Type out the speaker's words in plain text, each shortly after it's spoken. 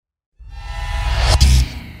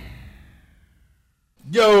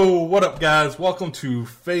Yo, what up, guys? Welcome to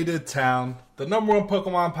Faded Town, the number one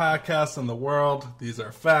Pokemon podcast in the world. These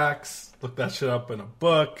are facts. Look that shit up in a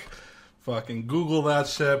book. Fucking Google that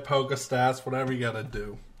shit, PokeStats, whatever you gotta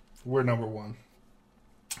do. We're number one.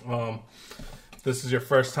 This is your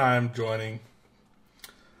first time joining.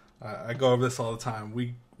 I go over this all the time.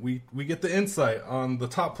 We get the insight on the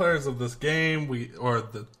top players of this game, or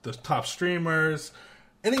the top streamers,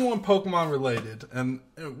 anyone Pokemon related. And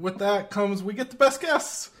with that comes, we get the best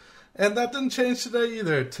guests. And that didn't change today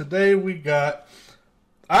either. Today we got,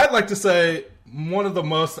 I'd like to say, one of the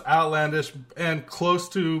most outlandish and close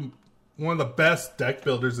to one of the best deck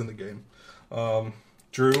builders in the game.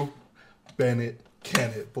 Drew Bennett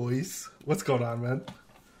Kennett, boys. What's going on, man?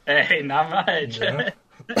 Hey, not much. Yeah.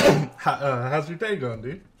 How's your day going,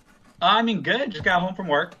 dude? I mean, good. Just got home from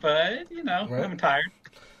work, but, Right. I'm tired.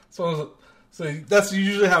 So that's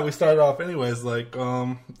usually how we start off anyways. Like,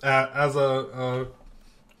 as a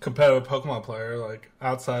competitive Pokemon player, like,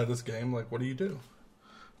 outside this game, like, what do you do?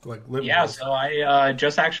 Like, live Yeah, with? so I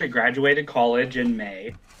just actually graduated college in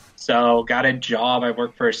May. So got a job. I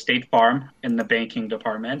work for State Farm in the banking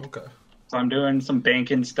department. Okay. So I'm doing some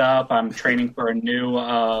banking stuff. I'm training for a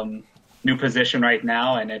new position right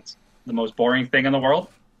now, and it's the most boring thing in the world.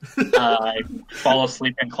 I fall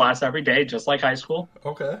asleep in class every day, just like high school.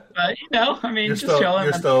 Okay. But, You're just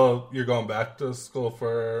chilling. You're going back to school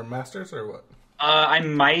for masters or what? I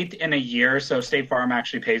might in a year. So State Farm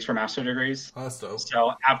actually pays for master degrees. Oh, that's dope.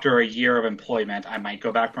 So after a year of employment, I might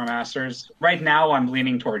go back for a master's. Right now, I'm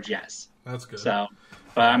leaning towards yes. That's good. So,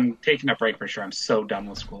 but I'm taking a break for sure. I'm so done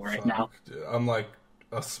with school right now. Dude, I'm like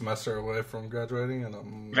a semester away from graduating, and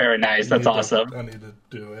I'm Very nice. That's awesome. I need to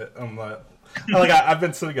do it. I'm like I've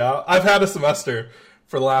been sitting out. I've had a semester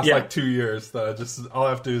for the last 2 years that I just all I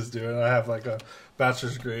have to do is do it. I have like a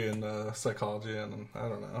bachelor's degree in psychology, and I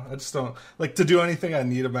don't know. I just don't like to do anything. I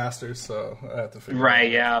need a master's, so I have to figure it out.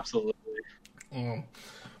 Right? Yeah, absolutely.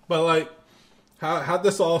 But like, how'd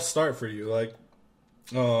this all start for you? Like,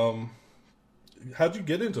 how'd you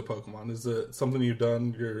get into Pokemon? Is it something you've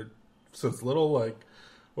done since little, like,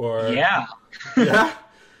 or Yeah. yeah?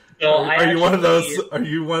 So Are you one of those? Are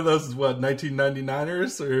you one of those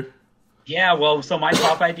 1999ers or? Yeah. Well, so my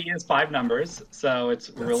top ID is 5 numbers, so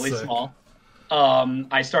it's really sick. small.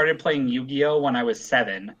 I started playing Yu-Gi-Oh when I was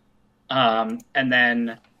 7, and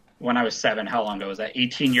then when I was 7, how long ago was that?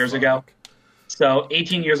 18 years ago. So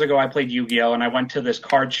 18 years ago, I played Yu-Gi-Oh, and I went to this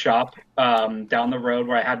card shop down the road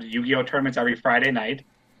where I had Yu-Gi-Oh tournaments every Friday night,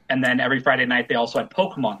 and then every Friday night they also had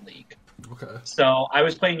Pokemon League. Okay. So I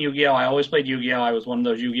was playing Yu-Gi-Oh. I always played Yu-Gi-Oh. I was one of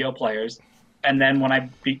those Yu-Gi-Oh players. And then when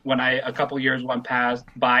a couple years went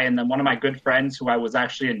by, and then one of my good friends who I was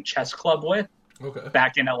actually in chess club with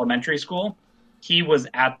back in elementary school, he was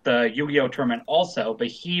at the Yu-Gi-Oh tournament also, but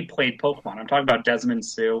he played Pokemon. I'm talking about Desmond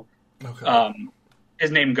Sue. Okay.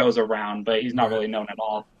 His name goes around, but he's not really known at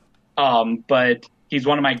all. But he's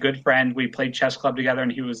one of my good friends. We played chess club together,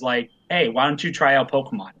 and he was like, "Hey, why don't you try out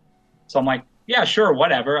Pokemon?" So I'm like, yeah, sure,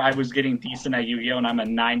 whatever. I was getting decent at Yu-Gi-Oh, and I'm a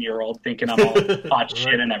 9-year-old thinking I'm all hot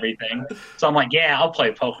shit and everything. So I'm like, yeah, I'll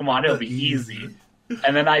play Pokemon. It'll be easy.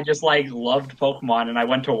 And then I just loved Pokemon, and I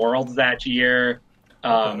went to Worlds that year,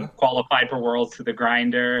 qualified for Worlds through the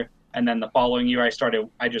grinder, and then the following year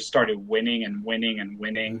I just started winning and winning and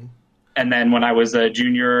winning. Mm-hmm. And then when I was a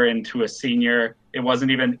junior into a senior, it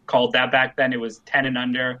wasn't even called that back then. It was 10 and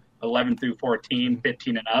under, 11 through 14,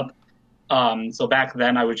 15 and up. So back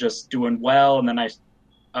then I was just doing well, and then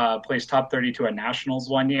I placed top 32 at nationals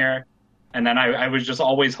one year, and then I was just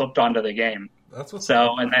always hooked onto the game. That's what's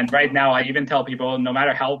and then right now I even tell people, no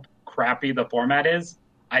matter how crappy the format is,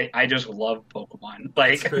 I just love Pokemon.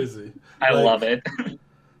 It's crazy. I love it.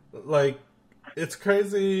 Like, it's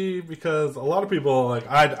crazy because a lot of people, like,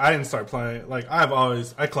 I didn't start playing. Like,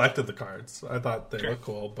 I collected the cards. I thought they looked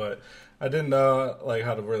cool, but I didn't know like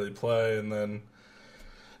how to really play, and then.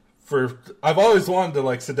 I've always wanted to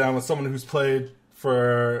like sit down with someone who's played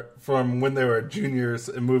from when they were juniors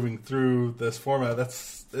and moving through this format.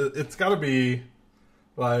 It's got to be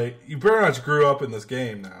like you pretty much grew up in this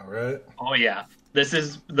game now, right? Oh yeah, this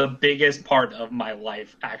is the biggest part of my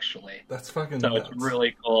life actually. That's fucking. So nuts. It's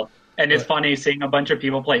really cool, and it's funny seeing a bunch of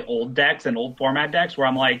people play old decks and old format decks. Where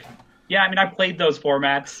I'm like, yeah, I mean, I played those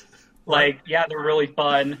formats. Like, yeah, they're really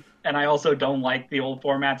fun. And I also don't like the old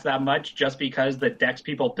formats that much just because the decks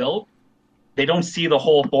people built, they don't see the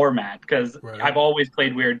whole format because I've always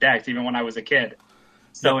played weird decks, even when I was a kid.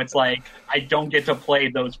 So it's like, I don't get to play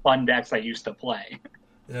those fun decks I used to play.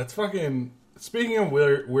 Yeah, it's fucking... Speaking of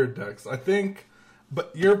weird decks, I think...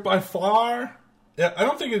 But you're by far... Yeah, I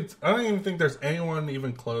don't even think there's anyone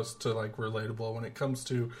even close to, like, relatable when it comes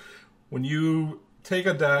to when you take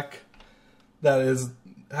a deck that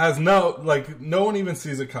has no one even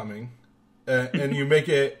sees it coming, and you make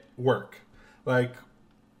it work. Like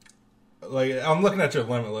I'm looking at your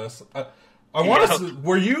limit list. I want to.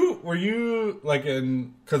 Were you like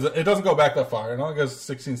in, because it doesn't go back that far. It only goes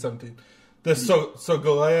 16, 17. This so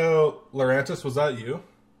Galeo Lurantis, was that you?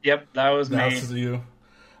 Yep, that was me. That was you.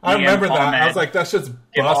 I remember that. I was like, that shit's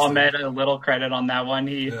busted. Give Ahmed a little credit on that one.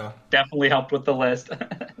 He definitely helped with the list.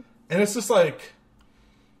 And it's just like,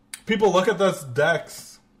 people look at those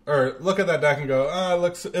decks, or look at that deck and go,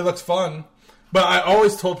 it looks fun. But I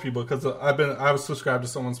always told people, because I was subscribed to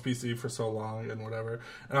someone's PC for so long and whatever,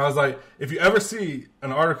 and I was like, if you ever see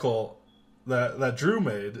an article that Drew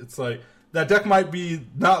made, it's like, that deck might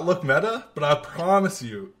not look meta, but I promise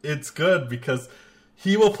you, it's good, because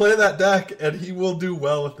he will play that deck and he will do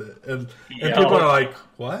well with it. And people are like,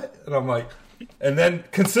 what? And I'm like, and then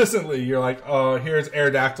consistently you're like, oh, here's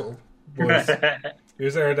Aerodactyl, boys.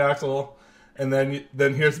 Here's Aerodactyl, and then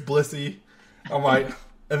here's Blissey. I'm like,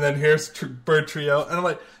 and then here's Bird Trio, and I'm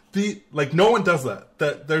like, no one does that.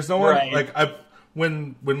 That there's no one like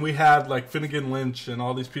when we had like Finnegan Lynch and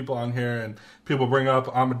all these people on here, and people bring up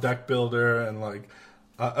I'm a deck builder, and like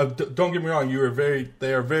don't get me wrong,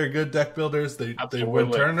 they are very good deck builders. They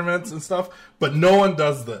win tournaments and stuff, but no one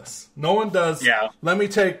does this. No one does. Yeah. Let me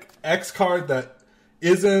take X card that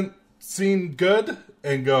isn't seen good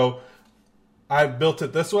and go, I built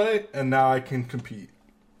it this way, and now I can compete.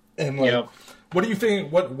 And like, what do you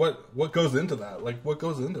think? What goes into that? Like, what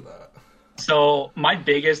goes into that? So my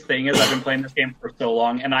biggest thing is I've been playing this game for so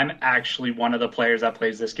long, and I'm actually one of the players that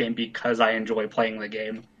plays this game because I enjoy playing the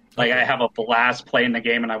game. Like, I have a blast playing the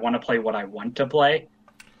game, and I want to play what I want to play,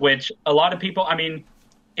 which a lot of people, I mean,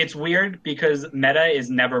 it's weird because meta is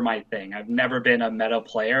never my thing. I've never been a meta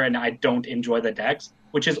player, and I don't enjoy the decks,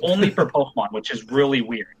 which is only for Pokemon, which is really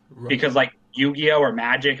weird. Right. Because, like, Yu-Gi-Oh! Or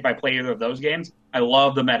Magic, if I play either of those games, I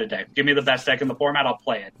love the meta deck. Give me the best deck in the format, I'll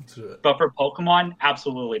play it. But for Pokemon,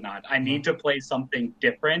 absolutely not. I need to play something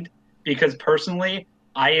different because, personally,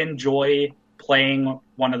 I enjoy playing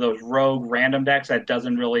one of those rogue random decks that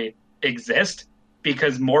doesn't really exist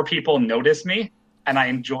because more people notice me, and I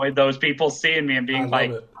enjoy those people seeing me and being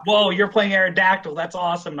like, whoa, you're playing Aerodactyl, that's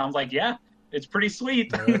awesome. And I was like, yeah, it's pretty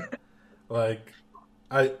sweet. Right.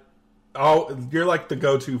 Like, you're like the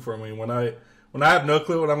go-to for me when I have no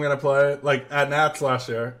clue what I'm going to play. Like at Nats last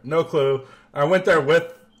year, no clue. I went there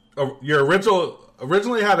with your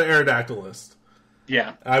originally had an Aerodactyl list.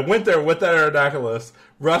 Yeah. I went there with that Aerodactyl list.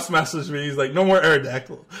 Russ messaged me. He's like, no more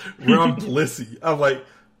Aerodactyl. We're on Blissey. I'm like,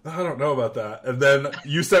 I don't know about that. And then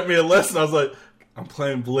you sent me a list, and I was like, I'm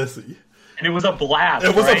playing Blissey. And it was a blast.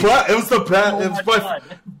 It was a blast. It was the best. It was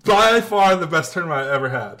by far the best tournament I ever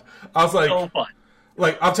had. I was like, so fun.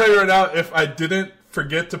 Like, I'll tell you right now, if I didn't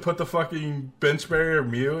forget to put the fucking bench barrier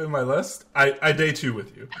Mew in my list, I day two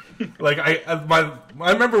with you. Like,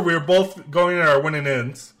 I remember we were both going in our winning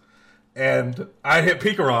ends, and I hit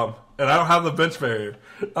Pikarom, and I don't have the bench barrier.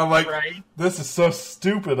 I'm like, This is so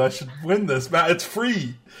stupid. I should win this, man. It's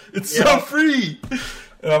free. It's so free.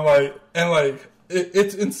 And I'm like,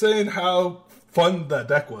 it's insane how fun that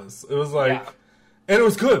deck was. It was like, and it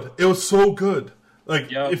was good. It was so good.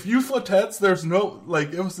 Like, if you flipped heads, there's no,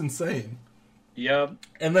 like, it was insane. Yep.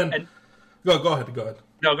 And then, go ahead.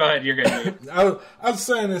 No, go ahead. You're good. I was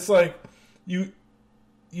saying, it's like, you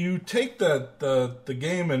take the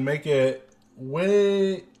game and make it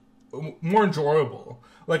way more enjoyable.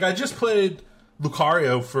 Like, I just played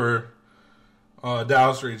Lucario for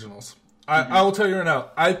Dallas Regionals. I will tell you right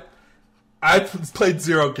now, I played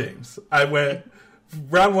 0 games. I went,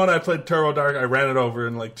 round 1, I played Turbo Dark, I ran it over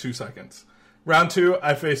in like 2 seconds. Round 2,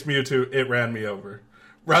 I faced Mewtwo, it ran me over.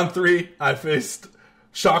 Round 3, I faced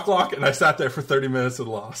Shocklock, and I sat there for 30 minutes and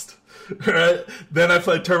lost. Right? Then I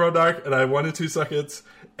played Turbo Dark, and I won in 2 seconds.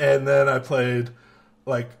 And then I played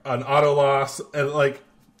like an auto loss, and like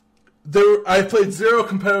I played 0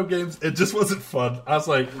 competitive games. It just wasn't fun. I was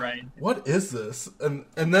like, what is this? And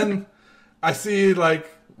then I see like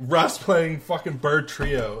Russ playing fucking Bird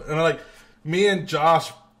Trio, and like me and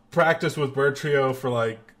Josh practiced with Bird Trio for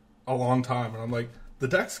like a long time, and I'm like, the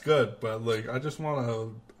deck's good, but like I don't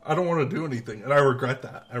want to do anything, and I regret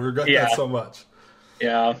that. I regret that so much.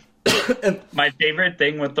 Yeah. And my favorite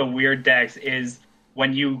thing with the weird decks is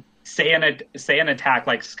when you say an attack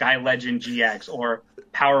like Sky Legend GX or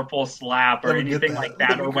Powerful Slap or anything like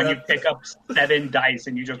that, or when you pick up 7 dice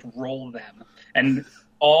and you just roll them, and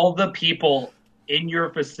all the people in your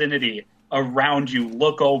vicinity around you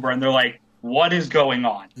look over and they're like, what is going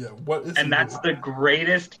on? Yeah, what is? And that's the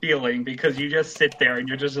greatest feeling because you just sit there and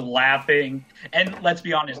you're just laughing. And let's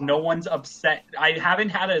be honest, no one's upset. I haven't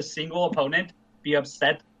had a single opponent be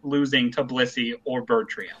upset losing to Blissey or Bird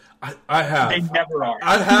Trio. I have. They never are.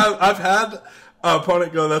 I've had an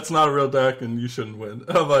opponent go, "That's not a real deck, and you shouldn't win."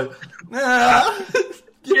 I'm like, nah,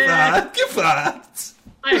 give that.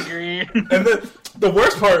 I agree. And then the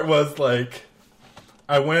worst part was like,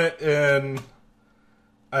 I went and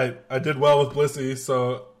I did well with Blissey,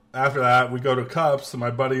 so after that we go to cups, and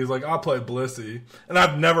my buddy's like, "I'll play Blissey," and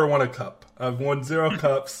I've never won a cup. I've won 0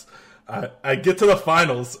 cups. I get to the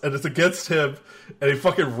finals, and it's against him, and he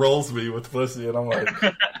fucking rolls me with Blissey, and I'm like,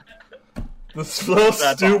 "This is so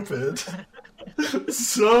stupid."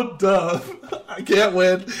 So dumb. I can't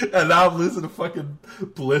win, and now I'm losing to fucking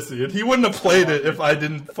Blissey. And he wouldn't have played it if I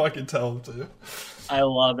didn't fucking tell him to. I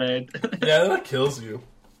love it. Yeah, that kills you.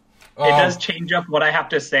 It does change up what I have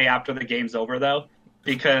to say after the game's over, though,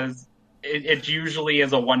 because it usually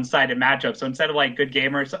is a one-sided matchup. So instead of like good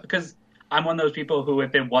game, because I'm one of those people who,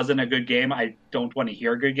 if it wasn't a good game, I don't want to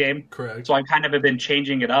hear a good game. Correct. So I kind of have been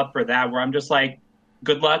changing it up for that, where I'm just like,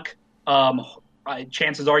 good luck.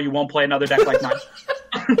 Chances are you won't play another deck like mine.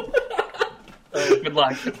 So, good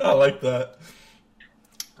luck. I like that.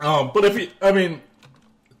 But if you, I mean,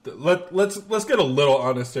 let's get a little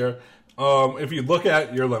honest here. If you look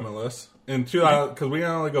at your Limitless in 2000, because we can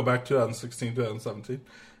only go back 2016, 2017,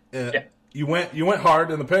 you went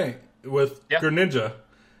hard in the paint with Greninja,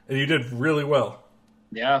 and you did really well.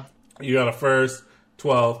 Yeah, you got a first,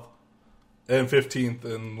 12th, and 15th,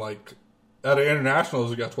 and like at the internationals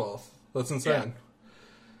you got 12th. That's insane.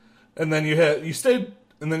 Yeah. And then you hit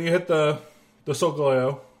the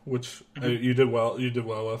Solgaleo, which you did well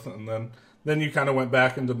with, and then you kind of went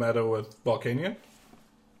back into meta with Volcanion.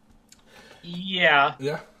 Yeah.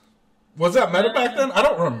 Yeah. Was that meta back then? I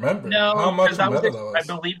don't remember. No, how much that meta was, that was.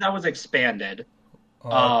 I believe that was expanded.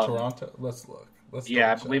 Toronto. Let's look.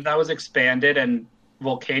 I believe that was expanded, and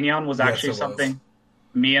Volcanion was actually something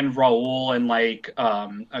me and Raul and like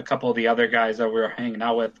a couple of the other guys that we were hanging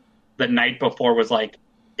out with the night before was like,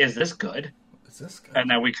 is this good? Is this good? And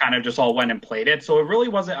then we kind of just all went and played it. So it really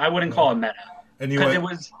wasn't, I wouldn't call it meta. And it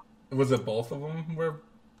was it both of them were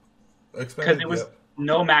expanded? Because it was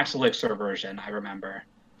no Max Elixir version, I remember.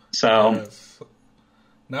 So yes.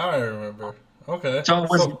 Now I remember. Okay. So it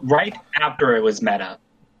was right after it was meta.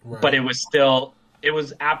 Right. But it was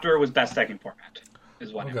after it was best decking format.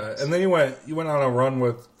 Is what it was. And then you went on a run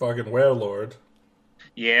with fucking Warelord.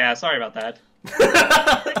 Yeah, sorry about that.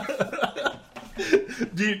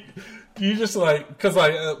 do you just like, because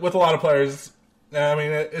like with a lot of players, I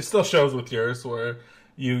mean it still shows with yours where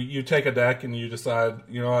you take a deck and you decide,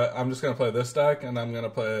 you know what, I'm just going to play this deck and I'm going to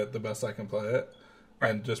play it the best I can play it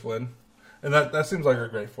and just win. And that seems like a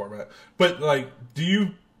great format. But like, do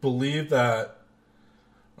you believe that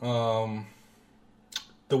the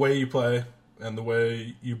way you play and the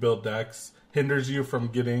way you build decks hinders you from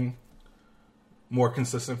getting more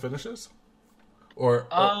consistent finishes?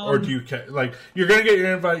 Or do you care? Like, you're going to get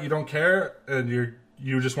your invite, you don't care, and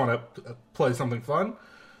you just want to play something fun?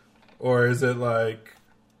 Or is it like,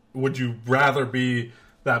 would you rather be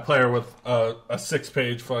that player with a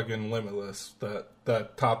 6-page fucking Limitless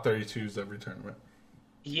that top 32s every tournament?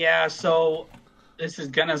 Yeah, so this is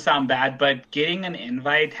going to sound bad, but getting an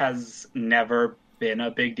invite has never been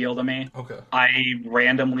a big deal to me. Okay. I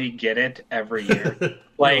randomly get it every year.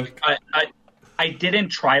 Like, I didn't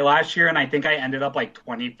try last year, and I think I ended up like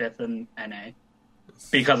 25th in NA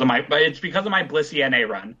because of my Blissey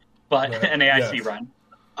NA run, but NAIC run.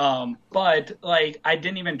 But like, I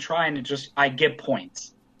didn't even try, and I get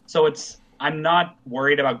points. So I'm not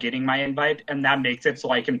worried about getting my invite, and that makes it so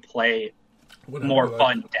I can play more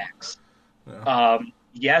fun decks. Yeah.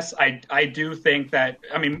 Yes, I do think that,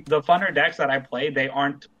 I mean, the funner decks that I play, they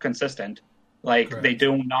aren't consistent. Like, correct. They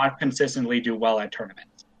do not consistently do well at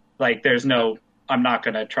tournaments. Like, I'm not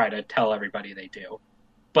going to try to tell everybody they do.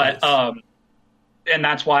 But, yes. And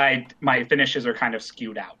that's why my finishes are kind of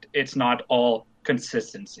skewed out. It's not all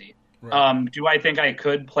consistency. Right. Do I think I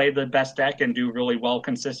could play the best deck and do really well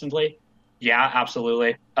consistently? Yeah,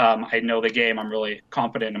 absolutely. I know the game. I'm really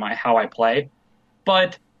confident in how I play.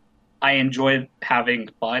 But I enjoy having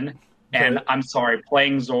fun. And right. I'm sorry,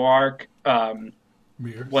 playing Zoroark Zoroark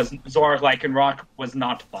Lycanroc was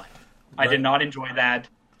not fun. Right. I did not enjoy that.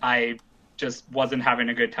 I just wasn't having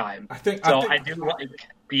a good time. I do like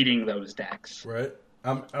beating those decks. Right.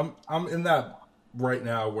 I'm in that right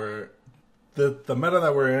now where the meta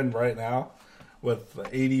that we're in right now with the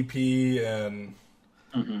ADP and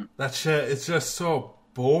that shit, it's just so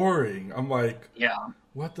boring. I'm like,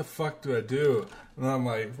 what the fuck do I do? And I'm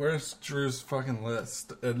like, where's Drew's fucking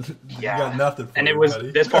list? And you got nothing for and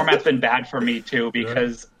me, this format's been bad for me too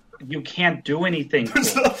because you can't do anything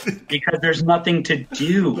There's nothing. because there's nothing to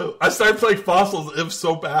do. I started playing Fossils. It was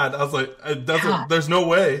so bad. I was like, it doesn't. Yeah. There's no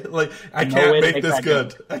way. Like, I No can't way to make make this that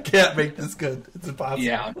good. I can't make this good. It's impossible.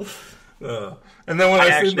 Yeah. And then when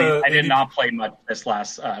I seen I did 80 not play much this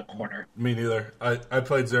last quarter. Me neither. I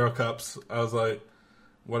played 0 cups. I was like,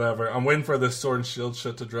 whatever. I'm waiting for this Sword and Shield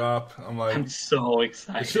shit to drop. I'm like, I'm so it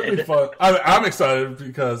should excited. be fun. I'm excited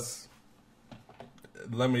because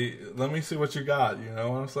let me see what you got. You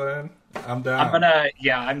know what I'm saying? I'm down.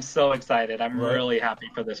 I'm so excited. I'm Right. really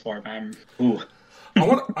happy for this form. Ooh. I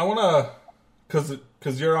want to,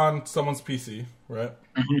 because you're on someone's PC, right?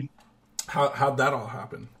 Mhm. How'd that all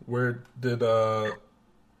happen? Where did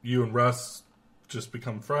you and Russ just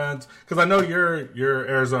become friends? Because I know you're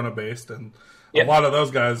Arizona based, and Yep. a lot of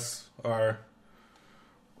those guys are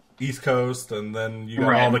East Coast, and then you got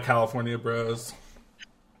Right. all the California bros.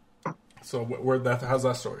 So how's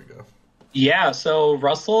that story go? Yeah, so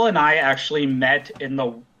Russell and I actually met in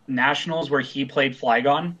the Nationals where he played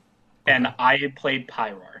Flygon and I played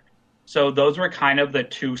Pyroar. So those were kind of the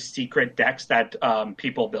two secret decks that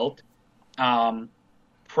people built.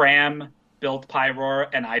 Pram built Pyroar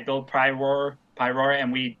and I built Pyroar,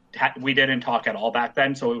 and we didn't talk at all back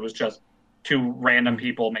then, so it was just two random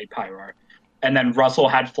people made Pyroar. And then Russell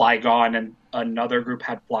had Flygon and another group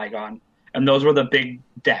had Flygon, and those were the big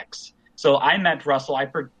decks. So I met Russell. I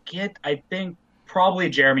think probably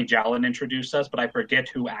Jeremy Jallin introduced us, but I forget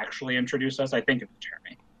who actually introduced us. I think it was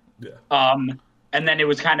Jeremy. Yeah. And then it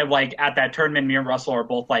was kind of like at that tournament, me and Russell are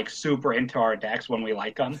both like super into our decks when we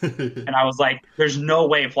like them. And I was like, there's no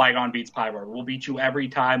way Flygon beats Pyroar. We'll beat you every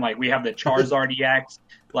time. Like, we have the Charizard EX.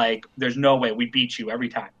 Like, there's no way. We beat you every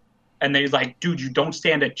time. And he's like, dude, you don't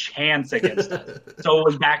stand a chance against us. So it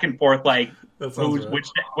was back and forth, like,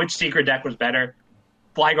 which secret deck was better.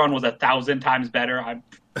 Flygon was 1,000 times better.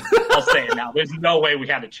 I'll say it now. There's no way we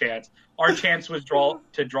had a chance. Our chance was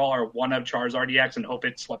to draw our one-of Charizard EX and hope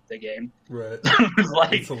it swept the game. Right. It was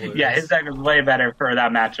like, yeah, his deck was way better for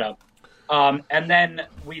that matchup. And then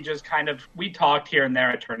we just we talked here and there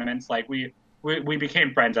at tournaments. Like, we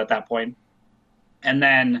became friends at that point. And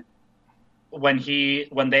then when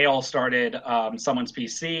they all started someone's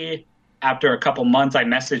PC, after a couple months, I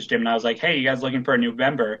messaged him and I was like, hey, you guys looking for a new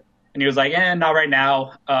member? And he was like, not right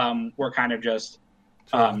now. We're kind of just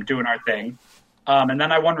doing our thing. And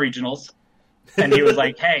then I won regionals. And he was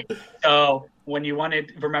like, hey, so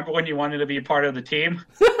remember when you wanted to be a part of the team?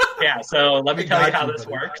 Yeah, so let me tell you how this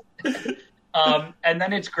works. And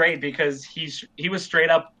then it's great because he was straight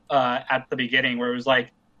up at the beginning where it was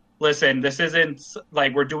like, listen, this isn't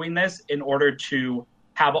like, we're doing this in order to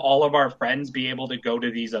have all of our friends be able to go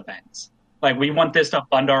to these events. Like, we want this to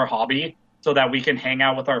fund our hobby so that we can hang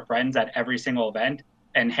out with our friends at every single event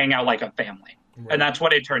and hang out like a family. Right. And that's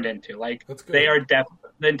what it turned into. Like, they are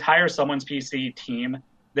the entire Someone's PC team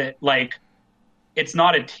that, like, it's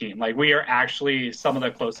not a team. Like, we are actually some of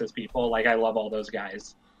the closest people. Like, I love all those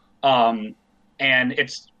guys. And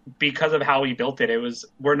it's because of how we built it.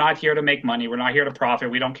 We're not here to make money. We're not here to profit.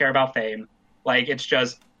 We don't care about fame. Like, it's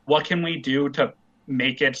just, what can we do to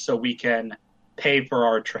make it so we can pay for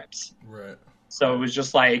our trips? Right. So it was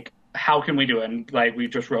just like, how can we do it? And like, we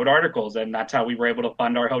just wrote articles, and that's how we were able to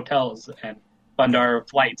fund our hotels and fund our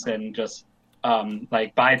flights and just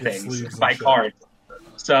like buy things, buy cards.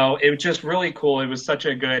 So it was just really cool. It was such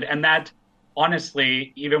a good, and that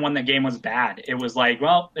honestly, even when the game was bad, it was like,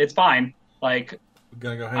 well, it's fine. Like,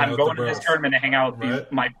 I'm going to this tournament to hang out with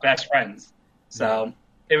my best friends. So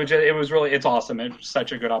it was really, it's awesome. It was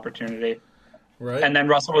such a good opportunity. Right. And then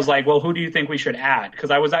Russell was like, well, who do you think we should add? Because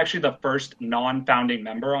I was actually the first non-founding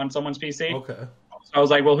member on Someone's PC. Okay. So I was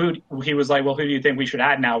like, he was like, well, who do you think we should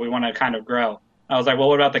add now? We want to kind of grow. I was like, well,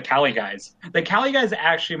 what about the Cali guys? The Cali guys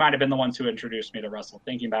actually might have been the ones who introduced me to Russell,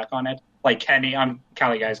 thinking back on it. Like Kenny,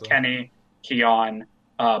 Cali guys, Kenny, Keon,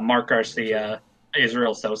 Mark Garcia,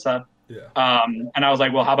 Israel Sosa. Yeah. And I was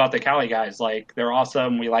like, well, how about the Cali guys? Like, they're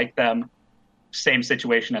awesome. We like them. Same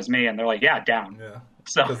situation as me. And they're like, yeah, down. Yeah.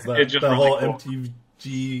 So it's just the really whole cool.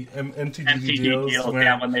 MTG deals went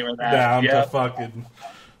yeah, when they were that. down to fucking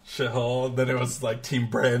shithole. And then it was like team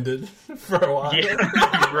branded for a while. Yeah,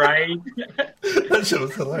 right. That shit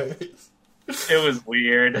was hilarious. It was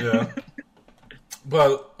weird. Yeah.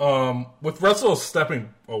 But with Russell stepping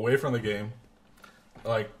away from the game,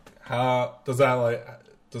 like, how does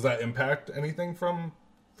that impact anything from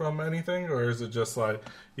anything, or is it just like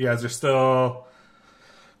you guys are still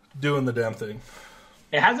doing the damn thing?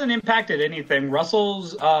 It hasn't impacted anything.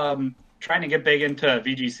 Russell's trying to get big into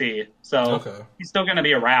VGC, so he's still going to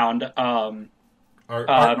be around. Are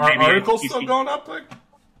articles still going up like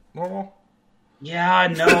normal? Yeah,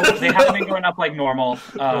 no, they haven't been going up like normal.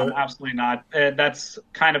 Right. Absolutely not. That's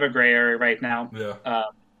kind of a gray area right now. Yeah.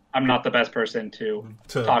 I'm not the best person to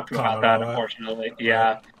To talk to about comment that, on that. unfortunately. Right.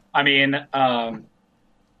 Yeah, I mean,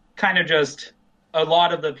 kind of just a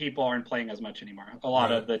lot of the people aren't playing as much anymore. A lot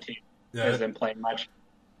Right. of the team Yeah. isn't playing much,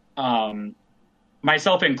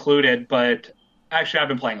 myself included. But actually, I've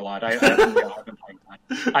been playing a lot. I've been playing a lot.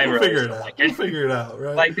 I We'll really figure it still out. like We'll it. figure it out,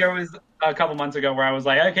 right? Like there was a couple months ago where I was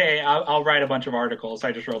like, okay, I'll write a bunch of articles.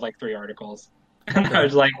 I just wrote like 3 articles, and I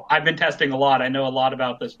was like, I've been testing a lot. I know a lot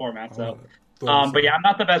about this format. So, but yeah, I'm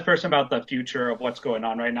not the best person about the future of what's going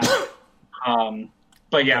on right now.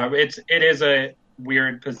 But yeah, it is a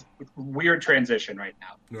weird transition right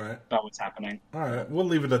now Right. about what's happening. All right. We'll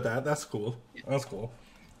leave it at that. That's cool. That's cool.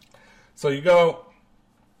 So you go.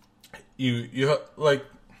 You like.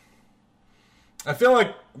 I feel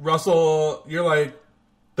like Russell. You're like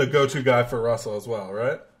the go-to guy for Russell as well,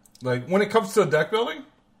 right? Like when it comes to deck building.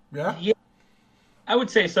 Yeah. Yeah, I would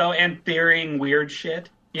say so. And theorying weird shit.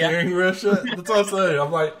 Yeah. Hearing real shit. That's what I'm saying.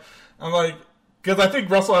 I'm like, because I think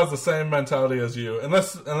Russell has the same mentality as you,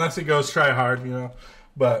 unless he goes try hard, you know.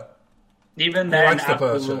 But Even he then, likes to push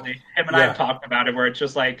it. absolutely. Him and I have talked about it where it's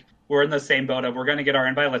just like, we're in the same boat of we're going to get our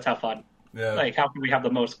invite, let's have fun. Yeah, Like, how can we have the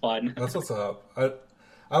most fun? that's what's up.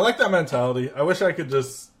 I like that mentality. I wish I could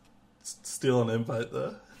just steal an invite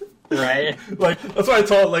though. Right? Like that's why I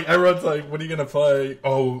told like everyone's like, "What are you gonna play?"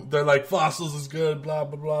 Oh, they're like, "Fossils is good." Blah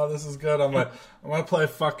blah blah. This is good. I'm like, I'm gonna play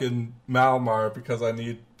fucking Malmar because I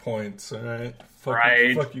need points. All right,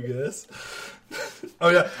 fuck you guys. Oh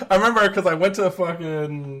yeah, I remember because I went to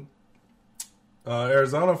fucking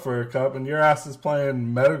Arizona for a cup, and your ass is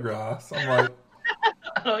playing Metagross. I'm like,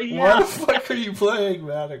 Oh, why yeah. the fuck are you playing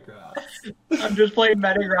Metagross? I'm just playing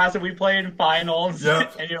Metagross and we play in finals.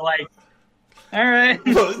 Yep. And you're like, all right.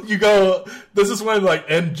 You go. This is when like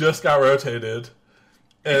N just got rotated,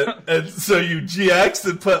 and so you GX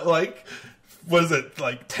and put like, was it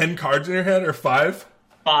like 10 cards in your hand or 5?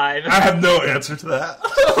 5. I have no answer to that.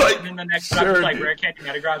 Like, And then the next sure, round is like dude. Rare Candy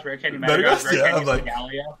Metagross, Rare Candy Metagross? Metagross, Rare Yeah, Candy I'm like-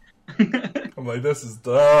 Regalia. I'm like, this is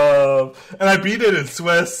dumb. And I beat it in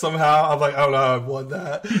Swiss somehow. I'm like, oh no, I won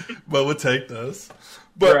that, but we'll take this.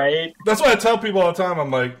 But Right. that's why I tell people all the time.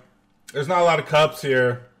 I'm like, there's not a lot of cups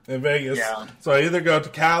here in Vegas, Yeah. so I either go to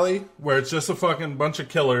Cali where it's just a fucking bunch of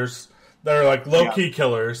killers that are like low key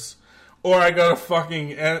killers, or I go to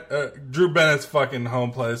fucking Drew Bennett's fucking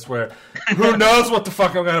home place where who knows what the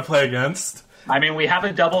fuck I'm gonna play against. I mean, we have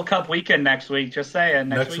a double cup weekend next week. Just saying.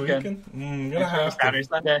 Next weekend. Gonna have to. Saturday,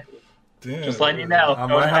 Sunday. Damn, Just letting you know. I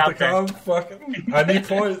Throwing might it have out to there. come. Fucking, I need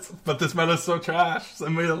points, but this meta's so trash.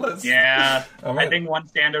 Send me a list. Yeah. I might- I think one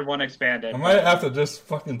standard, one expanded. I might have to just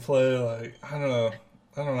fucking play like I don't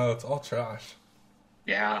know. It's all trash.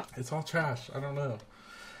 Yeah. It's all trash. I don't know.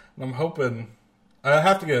 And I'm hoping I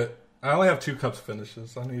have to get. I only have 2 cups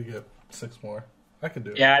finishes. I need to get 6 more. I can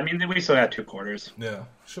do it. Yeah, I mean, we still got 2 quarters. Yeah,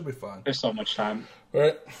 should be fine. There's so much time.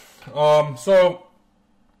 Right. So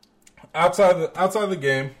outside the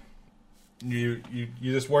game, you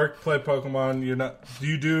just work, play Pokemon. You're not. Do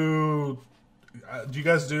you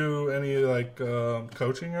guys do any like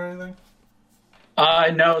coaching or anything?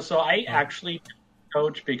 No, so I actually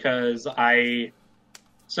coach because I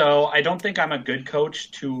don't think I'm a good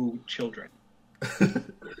coach to children.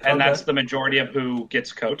 And that's the majority of who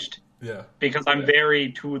gets coached Yeah. because I'm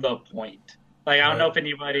very to the point. Like, I don't know Right. if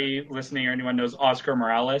anybody listening or anyone knows Oscar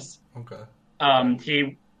Morales. Okay.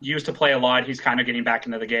 He used to play a lot. He's kind of getting back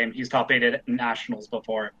into the game. He's top 8 at Nationals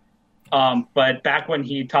before. But back when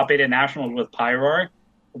he top 8 at Nationals with Pyroar,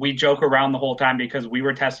 we joke around the whole time because we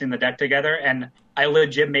were testing the deck together, and I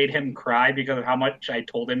legit made him cry because of how much I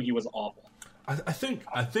told him he was awful. I think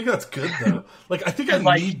that's good though. Like I think I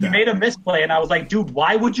Like, need he that. made a misplay, and I was like, dude,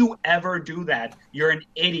 why would you ever do that? You're an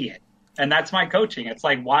idiot. And that's my coaching. It's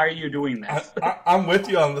like, why are you doing this? I'm with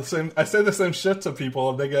you on the same. I say the same shit to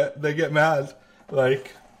people, and they get mad.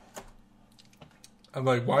 Like I'm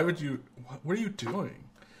like, why would you? What are you doing?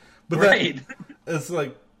 But Right. then it's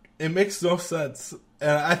like it makes no sense.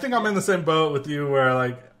 And I think I'm in the same boat with you, where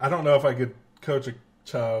like I don't know if I could coach a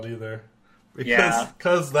child either,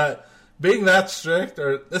 because that being that strict,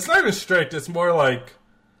 or it's not even strict. It's more like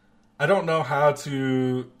I don't know how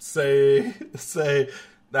to say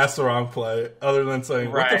that's the wrong play, other than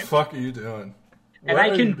saying, "What the Right. fuck are you doing?" And What I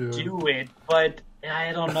are you can doing? do it, but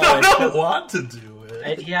I don't know. I It's don't just- want to do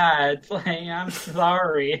it. yeah, it's like, I'm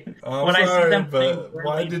sorry. I'm when I see sorry, them playing but really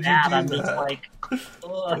why did you bad, do I'm just that? like,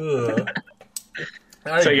 ugh.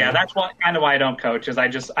 Ugh. So yeah, that's kind of why I don't coach. Is I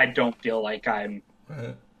don't feel like I'm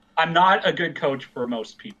Right. not a good coach for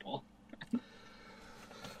most people.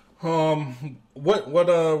 What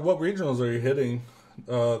regionals are you hitting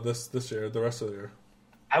this year? The rest of the year?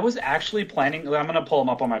 I was actually planning. I'm going to pull them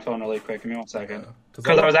up on my phone really quick. Give me 1 second. Yeah.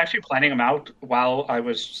 Because I was actually planning them out while I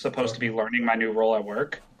was supposed to be learning my new role at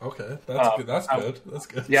work. Okay, that's good. That's good. That's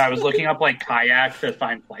good. Yeah, I was looking up like kayak to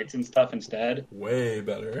find flights and stuff instead. Way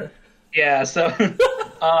better. Yeah, so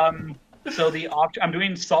so I'm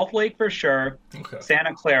doing Salt Lake for sure. Okay.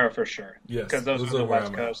 Santa Clara for sure. Yes, because those are the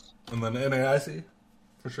West Coast. And then NAIC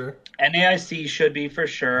for sure. NAIC should be for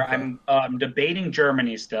sure. Okay. I'm debating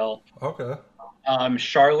Germany still. Okay.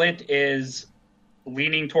 Charlotte is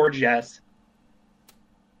leaning towards yes.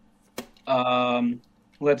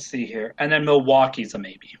 Let's see here, and then Milwaukee's a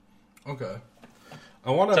maybe. Okay.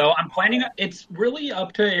 So I'm planning. It's really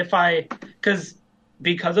up to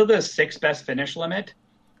because of the 6 best finish limit.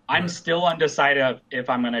 I'm still undecided if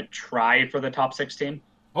I'm going to try for the top 16.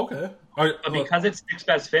 Okay. But because it's 6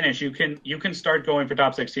 best finish, you can start going for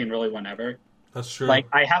top 16 really whenever. That's true. Like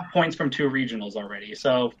I have points from 2 regionals already,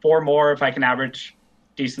 so 4 more if I can average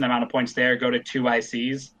decent amount of points there, go to 2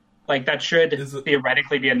 ICs. Like that should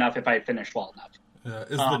theoretically be enough if I finish well enough.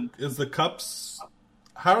 Yeah. Is the cups?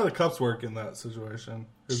 How do the cups work in that situation?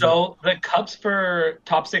 The cups for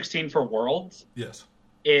top 16 for Worlds, yes,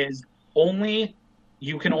 is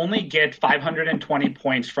you can only get 520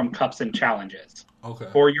 points from cups and challenges. Okay.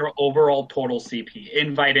 For your overall total CP,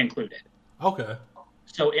 invite included. Okay.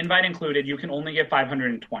 So invite included, you can only get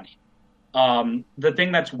 520. The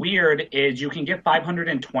thing that's weird is you can get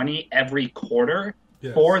 520 every quarter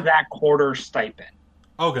for that quarter stipend.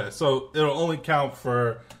 Okay, so it'll only count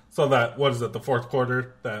for the fourth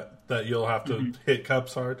quarter that you'll have to hit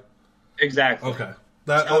cups hard. Exactly. Okay,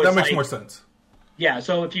 that makes more sense. Yeah,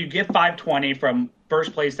 so if you get 520 from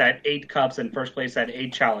first place at 8 cups and first place at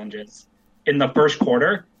 8 challenges in the first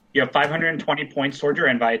quarter, you have 520 points towards your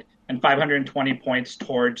invite and 520 points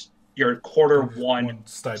towards your quarter one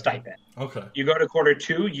stipend. Okay. You go to quarter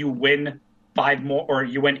 2, you win 5 more, or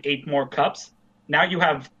you win 8 more cups. Now you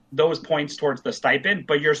have those points towards the stipend,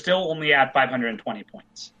 but you're still only at 520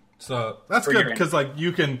 points. So that's good because like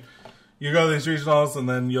you go to these regionals and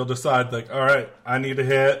then you'll decide like, all right, I need to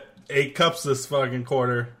hit 8 cups this fucking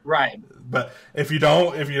quarter. Right. But if you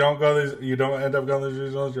don't end up going to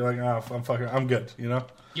these regionals, you're like, oh, I'm good, you know?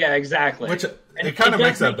 Yeah, exactly. Which it kind of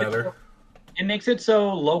makes that better. It makes it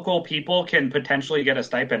so local people can potentially get a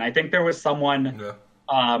stipend. I think there was someone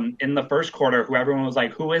in the first quarter who everyone was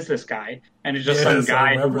like, who is this guy? And it's just some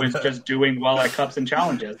guy who was just doing well at cups and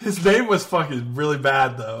challenges. His name was fucking really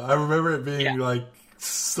bad, though. I remember it being like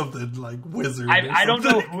something like Wizard. I don't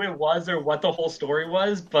know who it was or what the whole story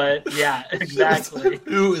was, but yeah, exactly.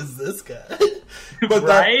 Who is this guy? But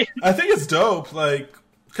right? I think it's dope. Like,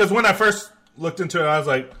 because when I first looked into it, I was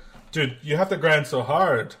like, dude, you have to grind so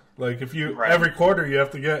hard. Like, if you every quarter you have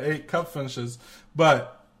to get 8 cup finishes.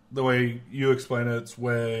 But the way you explain it, it's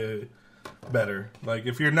way better. Like,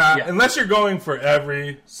 if you're not, unless you're going for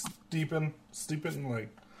every steepen, like,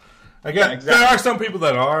 I guess there are some people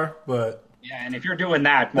that are, but yeah, and if you're doing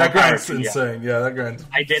that, that grind's insane. Yeah, that grind's.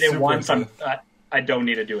 I did it once. I don't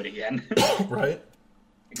need to do it again. Right.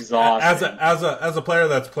 Exhausting. As a player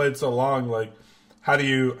that's played so long, like, how do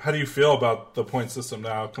you feel about the point system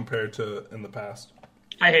now compared to in the past?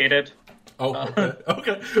 I hate it. Oh, okay.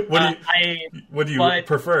 Okay. What do you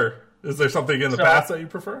prefer? Is there something in the past that you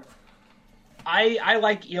prefer? I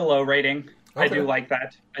like ELO rating. Okay. I do like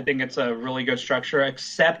that. I think it's a really good structure,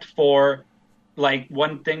 except for like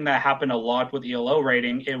one thing that happened a lot with ELO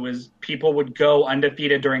rating. It was people would go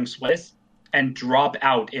undefeated during Swiss and drop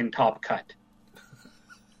out in top cut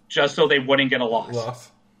just so they wouldn't get a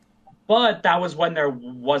loss. But that was when there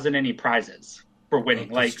wasn't any prizes for winning.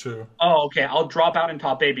 Like, true. Oh, okay, I'll drop out in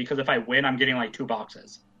top 8 because if I win, I'm getting like 2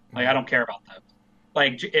 boxes. Like, I don't care about that.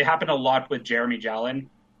 Like, it happened a lot with Jeremy Jallin,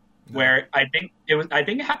 where I think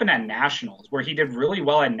it happened at Nationals, where he did really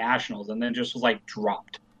well at Nationals and then just was like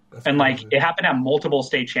dropped. That's and crazy. Like, it happened at multiple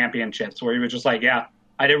state championships where he was just like, yeah,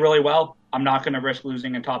 I did really well. I'm not going to risk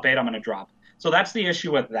losing in top 8. I'm going to drop. So that's the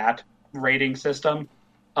issue with that rating system.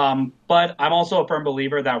 But I'm also a firm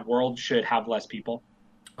believer that Worlds should have less people.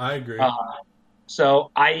 I agree.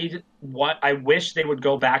 So I wish they would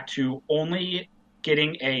go back to only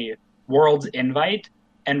getting a Worlds invite,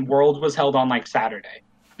 and Worlds was held on like Saturday,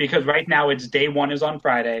 because right now it's day 1 is on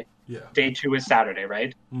Friday, day 2 is Saturday,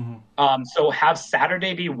 right? Mm-hmm. So have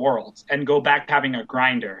Saturday be Worlds and go back to having a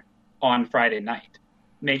grinder on Friday night.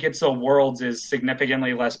 Make it so Worlds is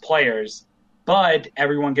significantly less players, but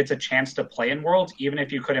everyone gets a chance to play in Worlds, even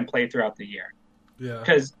if you couldn't play throughout the year. Yeah,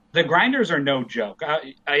 because the grinders are no joke.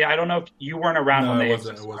 I don't know if you weren't around when they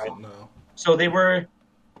existed. It wasn't. No. So they were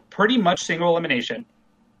pretty much single elimination.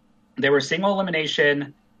 They were single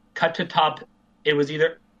elimination, cut to top. It was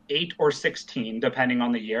either 8 or 16, depending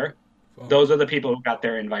on the year. Oh. Those are the people who got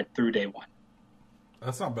their invite through day one.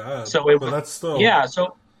 That's not bad. So but that's still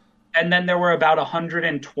and then there were about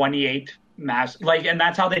 128 and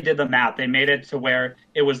that's how they did the math. They made it to where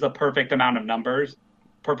it was the perfect amount of numbers,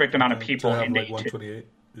 perfect amount of people in day 128.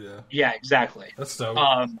 Yeah. Yeah, exactly. That's dope.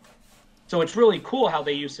 So it's really cool how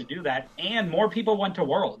they used to do that, and more people went to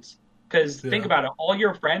Worlds. Because think about it, all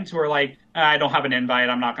your friends who are like, I don't have an invite,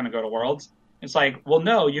 I'm not going to go to Worlds. It's like, well,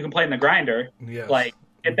 no, you can play in the grinder. Yes. Like,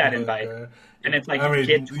 get that invite. And it's like,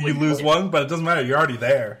 you lose one, but it doesn't matter. You're already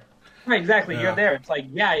there. Right, exactly. Yeah. You're there. It's like,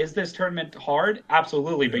 is this tournament hard?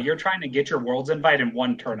 Absolutely. But you're trying to get your Worlds invite in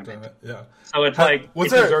one tournament. Yeah. So it's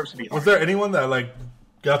deserves to be hard. Was there anyone that like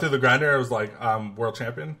got through the grinder and was like, world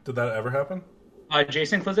champion? Did that ever happen?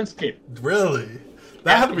 Jason Klasinski. Really?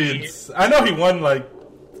 That had to be. I know he won like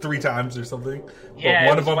 3 times or something. Yeah, but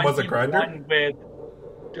one of them was a grinder. Won with,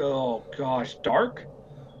 Dark.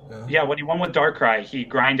 Yeah, when he won with Darkrai, he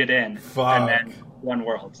grinded in and then won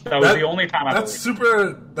Worlds. That was the only time I. That's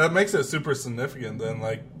super. That makes it super significant. Then,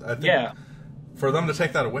 like, I think for them to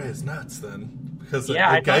take that away is nuts. Then because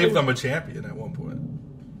it gave them a champion at one point.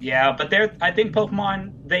 Yeah, but I think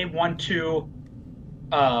Pokemon they want to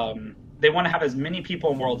have as many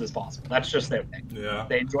people in Worlds as possible. That's just their thing. Yeah.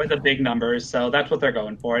 They enjoy the big numbers, so that's what they're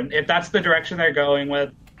going for. And if that's the direction they're going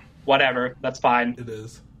with, whatever, that's fine. It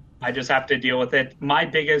is. I just have to deal with it. I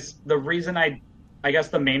guess the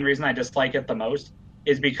main reason I dislike it the most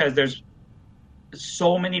is because there's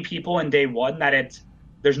so many people in day one that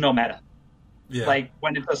there's no meta. Yeah. Like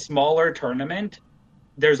when it's a smaller tournament,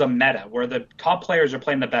 there's a meta where the top players are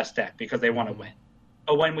playing the best deck because they want to win.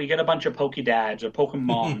 But when we get a bunch of Pokedads or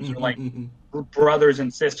Pokemoms or like brothers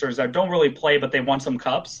and sisters that don't really play but they want some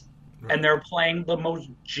cups, and they're playing the most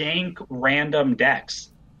jank random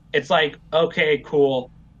decks, it's like, okay,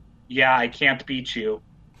 cool. Yeah, I can't beat you,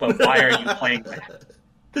 but why are you playing that?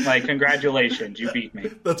 Like, congratulations, you beat me.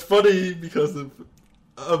 That's funny because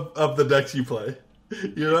of the decks you play.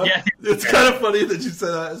 You know? Yeah. It's kind of funny that you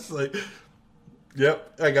said that. It's like,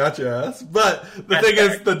 yep, I got your ass. But the thing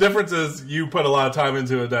is, the difference is you put a lot of time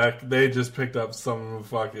into a deck. They just picked up some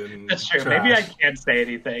fucking That's true. trash. Maybe I can't say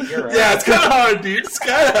anything. You're right. Yeah, it's kind of hard, dude. It's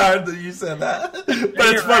kind of hard that you said that. But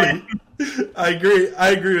it's funny. Right.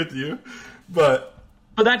 I agree with you. But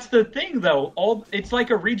that's the thing, though. It's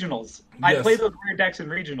like a regionals. I play those weird decks in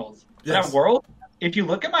regionals. Yes. That World, if you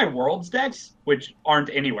look at my Worlds decks, which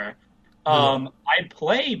aren't anywhere, I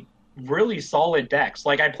play really solid decks.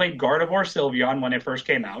 Like I played Gardevoir Sylveon when it first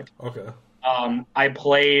came out. Okay.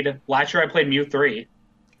 Last year I played Mew 3.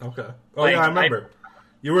 Okay. Oh yeah, I remember.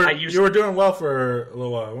 You were doing well for a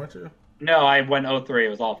little while, weren't you? No, I went 0-3. It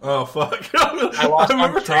was awful. Oh fuck! I lost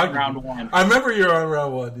on stream round 1. I remember you were on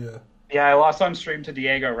round 1. Yeah. Yeah, I lost on stream to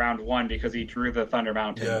Diego round 1 because he drew the Thunder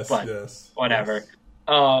Mountain. Yes, whatever.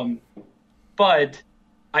 Yes. But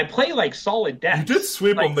I play like solid decks. You did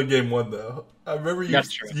sweep him the game 1 though. I remember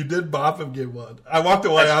you did bop him game 1. I walked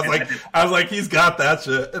away. I was like, he's got that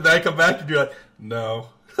shit. And then I come back and you're like, no.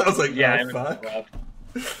 I was like, yeah, oh, fuck.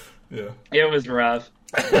 Rough. Yeah, it was rough.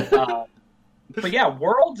 But yeah,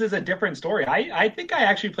 Worlds is a different story. I think I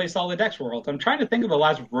actually play solid decks Worlds. I'm trying to think of the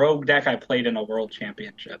last rogue deck I played in a World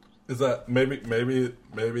Championship. Is that maybe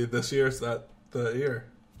this year? Is that the year?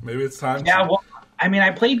 Maybe it's time. Yeah, well, I mean,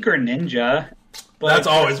 I played Greninja. But that's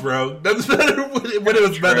always rogue. That's better when it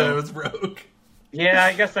was better. It was rogue. Yeah,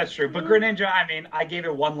 I guess that's true. But Greninja, I mean, I gave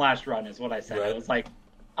it one last run, is what I said. Right. It was like,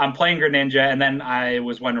 I'm playing Greninja, and then I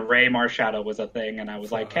was when Ray Marshadow was a thing, and I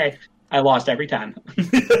was like, hey, I lost every time.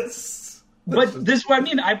 Yes. But this is what I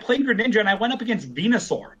mean. I played Greninja, and I went up against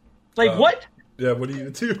Venusaur. Like, what? Yeah, what do you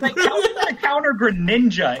do? Like, how is that a counter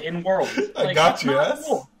Greninja in Worlds? Like, I got you, ass.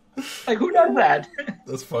 Cool. Like, who does that?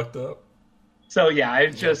 That's fucked up. So, yeah,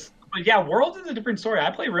 it's just... But yeah, Worlds is a different story. I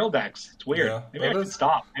play real decks. It's weird. Yeah, maybe I should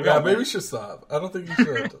stop. Maybe you should stop. I don't think you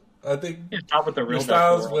should. I think stop with the real your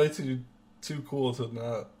style is way too cool to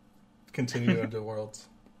not continue into Worlds.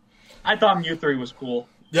 I thought Mew 3 was cool.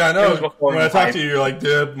 Yeah, I know. When I talked to you, you're like,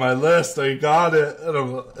 dude, my list, I got it.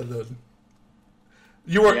 And then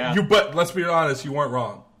you were but let's be honest, you weren't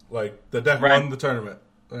wrong. Like the deck won the tournament.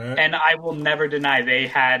 Right? And I will never deny they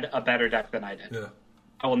had a better deck than I did. Yeah.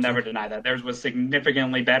 I will never deny that. Theirs was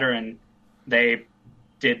significantly better, and they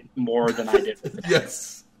did more than I did.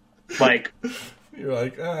 Yes. Like, you're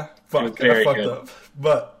like, fuck, I fucked up.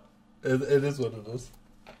 But it is what it is.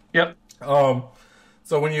 Yep.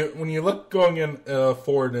 So when you look going in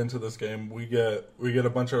forward into this game, we get a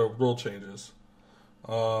bunch of rule changes.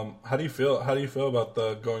 How do you feel? How do you feel about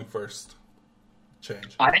the going first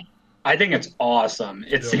change? I think it's awesome.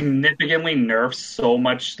 It Yeah. significantly nerfs so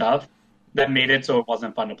much stuff that made it so it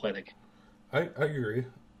wasn't fun to play the game. I agree.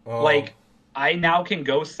 Like, I now can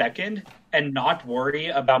go second and not worry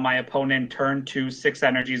about my opponent turn 2 6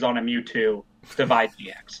 energies on a Mewtwo divide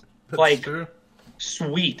GX. That's Like, true.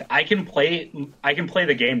 sweet. I can play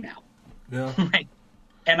the game now. Yeah.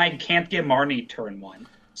 And I can't get Marnie turn 1.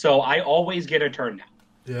 So I always get a turn now.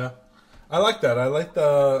 Yeah. I like that. I like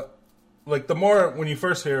the more when you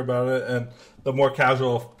first hear about it and the more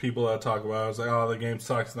casual people that talk about it, it's like, oh, the game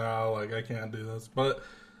sucks now, like I can't do this. But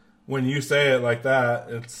when you say it like that,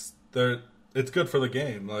 it's good for the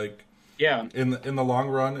game. Like, Yeah. in the long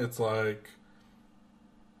run, it's like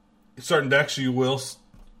certain decks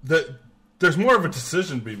there's more of a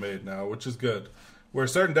decision to be made now, which is good. Where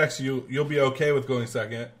certain decks you'll be okay with going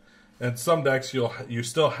second, and some decks you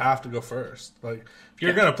still have to go first. Like, if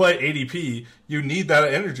you're gonna play ADP, you need that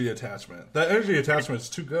energy attachment. That energy attachment is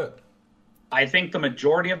too good. I think the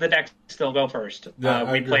majority of the decks still go first. Yeah,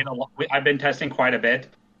 I we agree. played a lot. I've been testing quite a bit,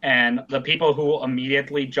 and the people who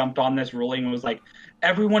immediately jumped on this ruling was like,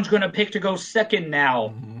 everyone's going to pick to go second now.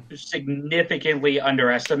 Mm-hmm. Significantly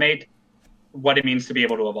underestimate what it means to be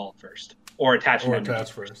able to evolve first or attach an Or energy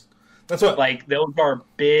attach first. That's what Like, those are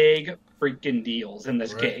big freaking deals in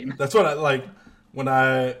this right? game. That's what I like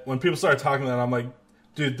when people start talking that, I'm like,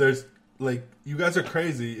 dude, there's like, you guys are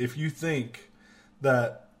crazy if you think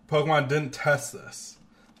that Pokemon didn't test this.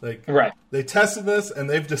 Like, Right. they tested this and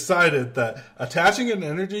they've decided that attaching an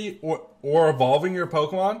energy or evolving your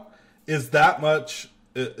Pokemon is that much.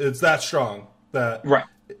 It's that strong that Right.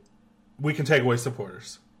 we can take away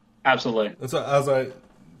supporters. Absolutely. That's what I was like.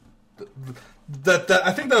 That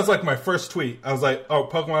I think that was like my first tweet. I was like, oh,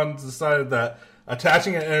 Pokemon's decided that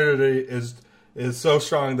attaching an energy is so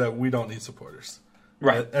strong that we don't need supporters.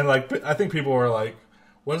 Right. And like, I think people were like,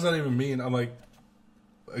 what does that even mean? I'm like,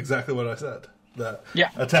 exactly what I said. That Yeah.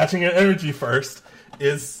 attaching an energy first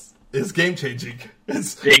is game changing.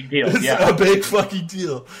 It's Big deal, It's yeah. a big fucking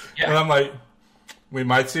deal. Yeah. And I'm like, we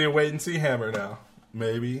might see a wait and see hammer now.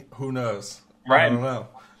 Maybe. Who knows? Right. I don't know.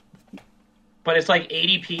 But it's like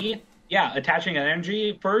ADP, yeah, attaching an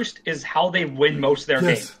energy first is how they win most of their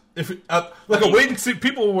games. If like a wait and see,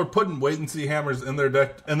 people were putting wait and see hammers in their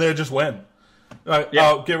deck, and they just win. Like,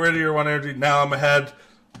 Yeah. oh, get rid of your one energy. Now I'm ahead.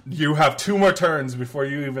 You have 2 more turns before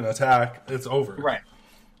you even attack. It's over. Right.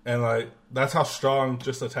 And like, that's how strong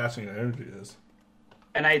just attaching an energy is.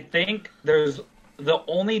 And I think there's the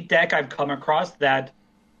only deck I've come across that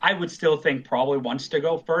I would still think probably wants to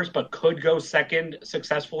go first, but could go second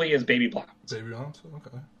successfully is Baby Black. Baby on,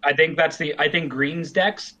 okay. I think Green's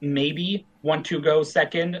decks maybe want to go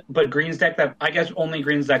second, but Green's deck I guess only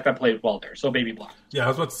Green's deck that plays Welder, so Baby Black. Yeah, I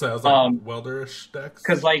was about to say, I was like, Welderish decks.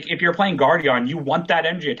 Because like if you're playing Guardian, you want that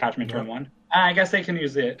energy attachment turn 1. I guess they can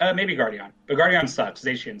use it. Maybe Guardian, but Guardian sucks.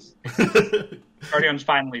 Zacian's Guardian's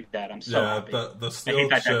finally dead. I'm so happy. the I steel hate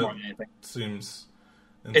that deck shit more than anything. seems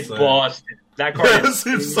insane. It's busted. That card Yeah, it is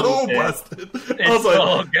seems so busted. busted. It's I was like,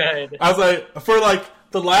 so good. I was like, for like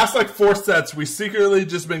the last like 4 sets, we secretly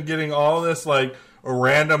just been getting all this like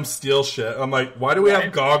random steel shit. I'm like, why do we have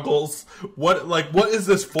Right. goggles? What is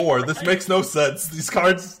this for? This makes no sense. These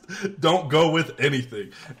cards don't go with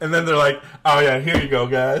anything. And then they're like, oh yeah, here you go,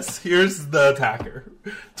 guys. Here's the attacker.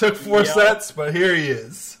 Took 4 Yeah. sets, but here he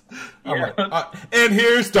is. I'm Yeah. like, and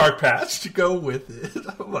here's Dark Patch to go with it.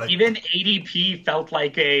 I'm like, Even ADP felt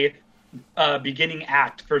like a beginning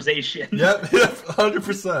act for Zacian. Yep,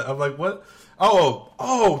 100%. I'm like, what?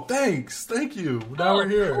 Oh, thanks. Thank you. Now we're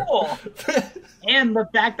here. Cool. And the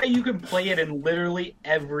fact that you can play it in literally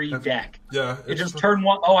every deck. Yeah. It just turn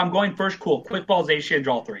 1. Oh, I'm going first. Cool. Quick ball Zacian,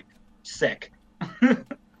 draw 3. Sick.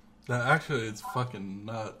 Actually, it's fucking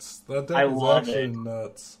nuts. That deck I is love actually it.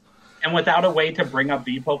 nuts. And without a way to bring up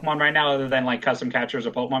V Pokemon right now, other than like custom catchers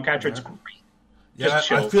or Pokemon catcher, it's great. Yeah,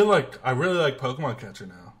 Just I chill. feel like I really like Pokemon Catcher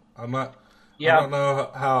now. I'm not. Yeah. I don't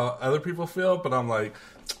know how other people feel, but I'm like,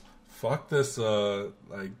 fuck this.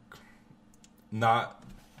 Like, not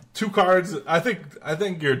 2 cards. I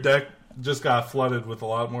think your deck just got flooded with a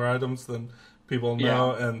lot more items than people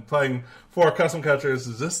know, and playing 4 custom catchers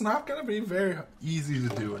is just not going to be very easy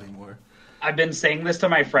to do anymore. I've been saying this to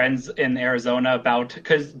my friends in Arizona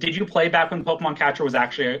because did you play back when Pokemon Catcher was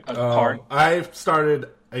actually a card? I started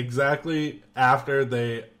exactly after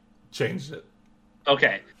they changed it.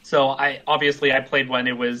 Okay, so I played when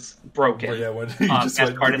it was broken. But yeah, when you just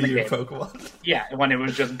best went card to in the be your game. Pokemon. Yeah, when it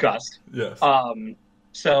was just Gust. Yes.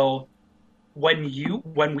 So when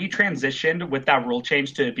we transitioned with that rule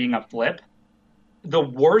change to being a flip, the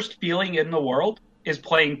worst feeling in the world is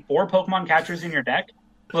playing 4 Pokemon catchers in your deck,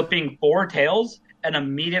 flipping 4 tails, and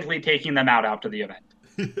immediately taking them out after the event.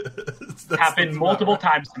 Happened multiple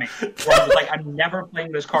times to me. Where I was like, I'm never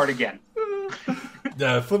playing this card again.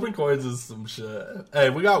 Yeah, flipping coins is some shit. Hey,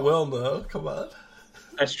 we got Will though. Come on.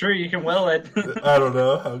 That's true. You can will it. I don't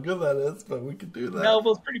know how good that is, but we can do that. No,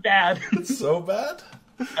 Will's pretty bad. It's so bad.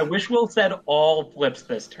 I wish Will said all flips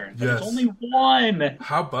this turn. But There's only one.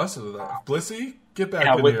 How busted is that? Blissey, get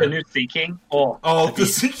back in with here. the new Sea King. The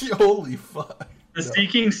Sea King. Holy fuck. The Sea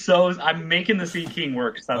King, I'm making the Sea King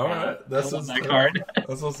work somehow. All right. That's that card.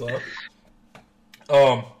 That's what's up.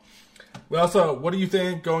 Well, so what do you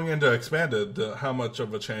think going into Expanded? How much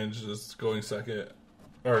of a change is going second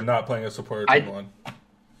or not playing a support one?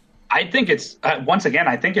 I think it's once again.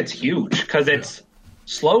 I think it's huge because it's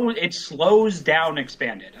slow. It slows down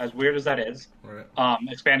Expanded. As weird as that is, right.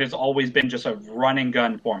 Expanded's always been just a run and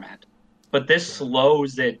gun format, but this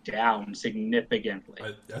slows it down significantly.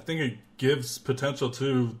 I think it gives potential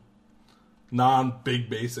to non-big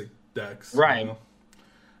basic decks, right?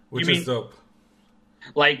 Which is dope.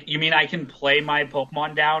 Like, you mean I can play my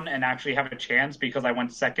Pokemon down and actually have a chance because I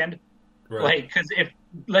went second? Right. Like, because if,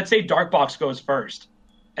 let's say Dark Box goes first,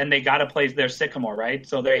 and they got to play their Sycamore, right?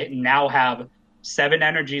 So they now have 7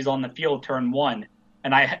 energies on the field turn 1,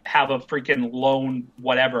 and I have a freaking lone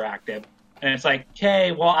whatever active. And it's like,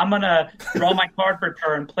 okay, well, I'm going to draw my card for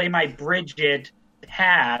turn, play my Bridget,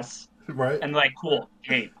 pass, right? And like, cool,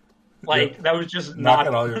 game. Like, that was just not...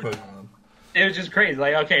 Knocking all your Pokemon. It was just crazy.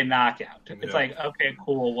 Like, okay, knockout. It's like, okay,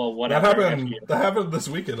 cool, well, whatever. That happened this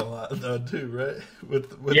weekend a lot, though, too, right?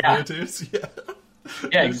 With Mewtwo's?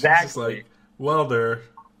 Yeah, exactly. Just like, welder,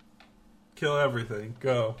 kill everything,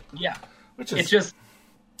 go. Yeah. It's just,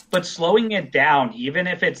 but slowing it down, even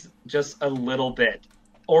if it's just a little bit,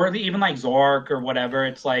 or even like Zoroark or whatever,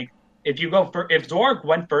 it's like, if Zoroark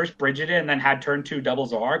went first, Bridget it, and then had turn 2 double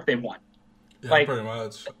Zoroark, they won. Yeah, like, pretty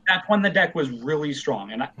much. That's when the deck was really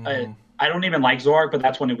strong. And I don't even like Zoroark, but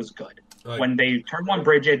that's when it was good. Like, when they turn 1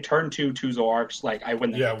 Bridget, turn 2 Zoroarks, like, I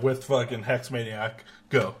win the game. With fucking Hex Maniac,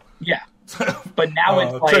 go. Yeah. But now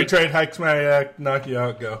it's like... Trade Hex Maniac, knock you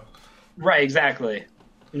out, go. Right, exactly.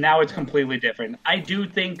 Now it's completely different. I do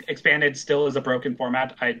think Expanded still is a broken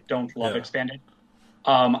format. I don't love Expanded.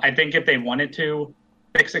 I think if they wanted to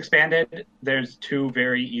fix Expanded, there's 2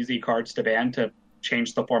 very easy cards to ban to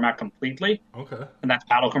change the format completely. Okay. And that's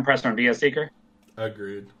Battle Compressor and VS Seeker.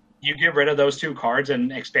 Agreed. You get rid of those 2 cards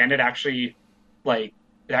and Expanded actually, like,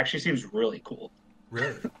 it actually seems really cool.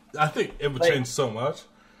 Really? I think it would change so much.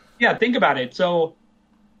 Yeah, think about it. So,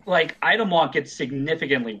 like, item lock gets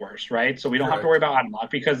significantly worse, right? So we don't have to worry about item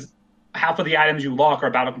lock because half of the items you lock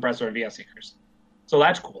are Battle Compressor and VS Seekers. So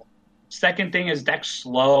that's cool. Second thing is decks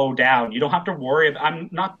slow down. You don't have to worry.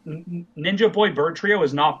 Ninja Boy Bird Trio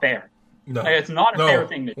is not fair. No. Like, it's not a fair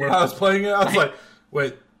thing to do. When I was playing it, I was like,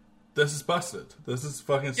 wait, this is busted. This is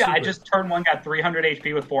fucking stupid. Yeah, I just turn 1, got 300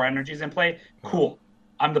 HP with 4 energies in play. Cool.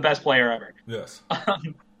 I'm the best player ever. Yes.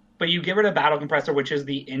 But you get rid of Battle Compressor, which is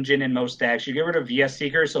the engine in most decks. You get rid of VS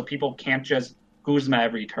Seeker so people can't just Guzma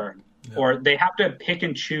every turn. Yep. Or they have to pick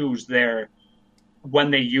and choose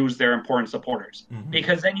when they use their important supporters. Mm-hmm.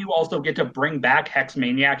 Because then you also get to bring back Hex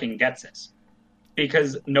Maniac and Getsis.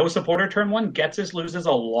 Because no supporter turn 1, Getsis loses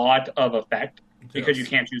a lot of effect because you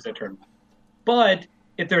can't choose it turn 1. But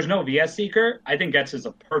if there's no VS Seeker, I think Getsis is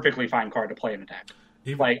a perfectly fine card to play in the deck.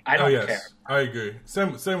 I don't care. I agree.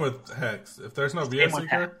 Same with Hex. If there's no VS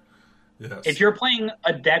Seeker, yes. If you're playing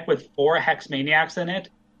a deck with 4 Hex Maniacs in it,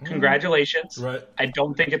 congratulations. Right. I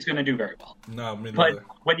don't think it's going to do very well. No, me neither. But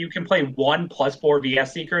when you can play 1 plus 4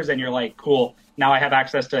 VS Seekers and you're like, cool, now I have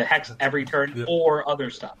access to Hex every turn or other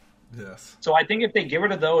stuff. Yes. So I think if they get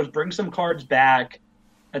rid of those, bring some cards back,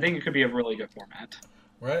 I think it could be a really good format.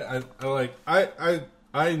 Right.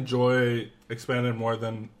 I enjoy Expanded more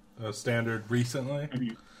than Standard recently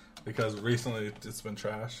because recently it's been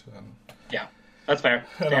trash. Yeah, that's fair.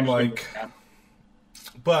 And I'm like,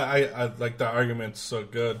 but I like the argument's so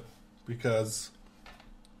good because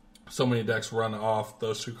so many decks run off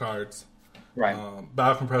those 2 cards. Right.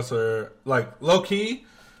 Battle Compressor, like low key.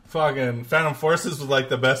 Fucking Phantom Forces was like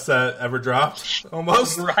the best set ever dropped,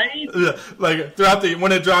 almost. Right? Yeah, like throughout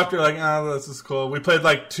when it dropped, you're like, this is cool. We played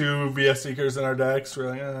like 2 VS Seekers in our decks. We're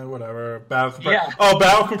like, whatever. Battle Compressor. Yeah. Oh,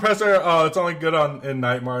 Battle Compressor. Oh, it's only good in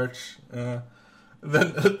Night March.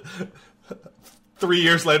 Then 3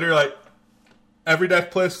 years later, like every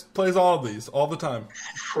deck plays all of these all the time.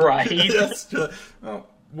 Right.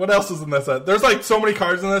 What else is in that set? There's like so many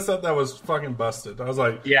cards in that set that was fucking busted. I was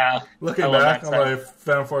like, looking back, I'm like,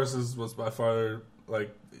 Phantom Forces was by far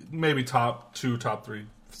like maybe top 2, top 3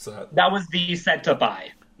 set. That was the set to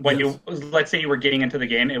buy. when let's say you were getting into the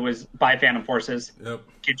game, it was buy Phantom Forces,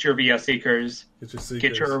 get your VS Seekers,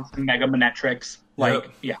 get your Mega Manetrix, buy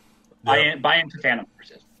into Phantom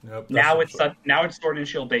Forces. Now it's Sword and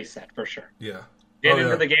Shield base set for sure. Yeah. Get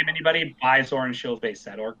into the game, anybody buy Sword and Shield base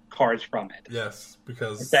set or cards from it. Yes,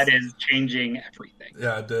 because that is changing everything.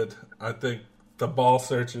 Yeah, it did. I think the ball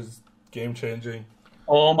search is game changing.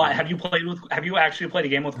 Oh my! Have you actually played a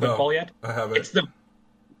game with Quick Ball yet? I haven't. It's the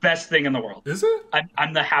best thing in the world. Is it?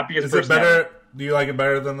 I'm the happiest Is person it better? ever. Do you like it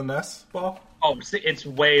better than the NES ball? Oh, it's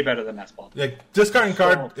way better than NES ball. Like, discarding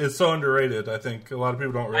card is so underrated. I think a lot of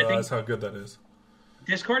people don't realize how good that is.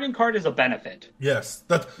 Discarding card is a benefit. Yes.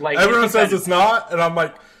 Everyone says it's not, and I'm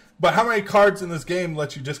like, but how many cards in this game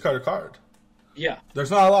let you discard a card? Yeah. There's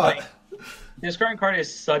not a lot. Discarding card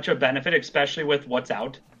is such a benefit, especially with what's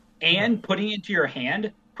out. And putting it into your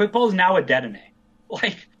hand, Quick Ball is now a detonate.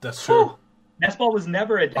 That's true. NES Ball was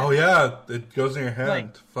never a detonate. Oh, yeah. It goes in your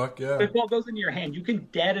hand. Fuck yeah. Quick Ball goes into your hand. You can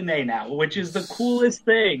detonate now, which is the coolest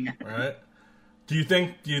thing. Right. Do you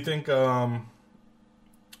think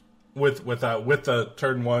with the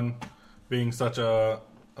turn one being such a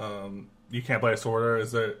you can't play a sorter,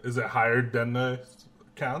 is it higher than the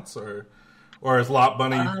counts or is Lot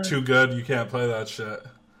Bunny too good? You can't play that shit.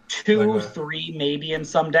 2, 3 maybe in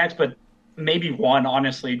some decks, but maybe 1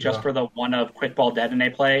 honestly, just for the one of Quick Ball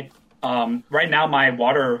Detonate play. Right now my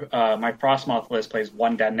my Frostmoth list plays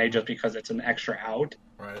 1 Detonate just because it's an extra out.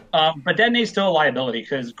 Right. But Detonate is still a liability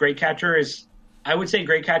because Great Catcher is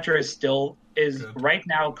still good. Right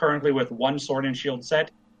now currently with 1 Sword and Shield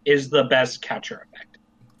set is the best catcher effect.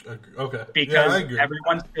 Okay. Because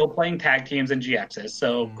everyone's still playing tag teams and GXs,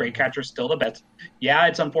 so Great Catcher's still the best. Yeah,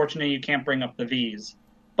 it's unfortunate you can't bring up the Vs,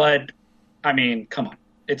 but I mean, come on.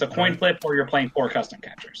 It's a coin flip or you're playing 4 custom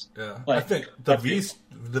catchers. Yeah. I think the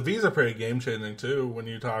Vs are pretty game changing too when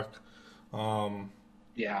you talk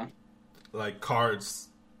like cards.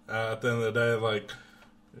 At the end of the day, like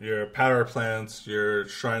your Power Plants, your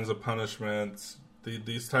Shrines of Punishment,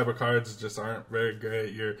 these type of cards just aren't very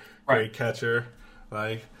great. Your Great Catcher,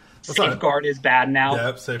 like Safeguard is bad now.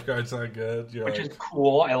 Yep, Safeguard's not good. Which is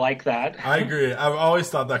cool. I like that. I agree. I've always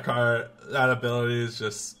thought that ability is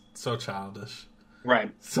just so childish.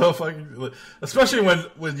 Right. So fucking, especially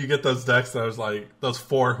when you get those decks that was like those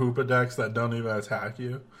 4 Hoopa decks that don't even attack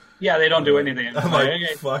you. Yeah, they don't do anything. I'm like,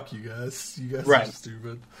 fuck you guys. You guys are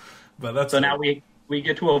stupid. But that's now we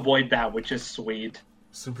get to avoid that, which is sweet.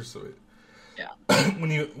 Super sweet. Yeah.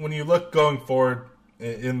 when you look going forward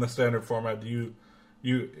in the standard format,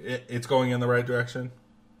 it's going in the right direction?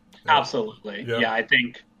 Absolutely. Yeah, I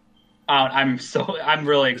think I'm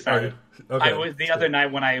really excited. Okay. I was the other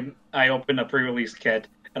night when I opened a pre-release kit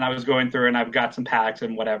and I was going through and I've got some packs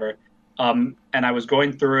and whatever. And I was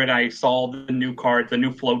going through and I saw the new card, the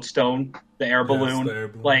new Float Stone, the air balloon. The air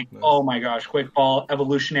balloon. Like, nice. Oh my gosh, Quick Ball,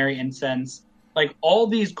 Evolutionary Incense. Like all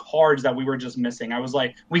these cards that we were just missing. I was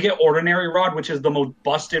like, we get Ordinary Rod, which is the most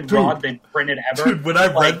busted rod they've printed ever. Dude, when I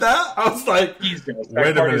read that, I was like,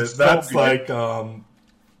 wait a minute, that's like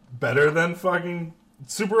better than fucking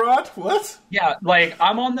Super Rod? What? Yeah, like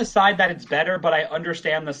I'm on the side that it's better, but I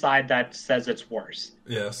understand the side that says it's worse.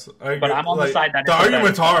 Yes, I agree. But I'm on the side that the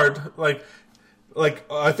argument's hard. Like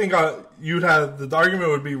I think the argument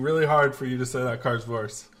would be really hard for you to say that card's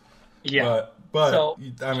worse. Yeah, but so,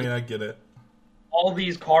 I mean, I get it. All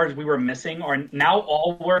these cards we were missing are now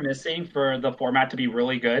all we're missing for the format to be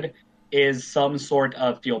really good is some sort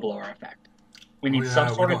of Field Blower effect. We need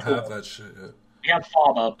some sort of tool. We don't have that shit yet. We have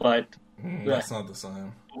Faba, but that's not the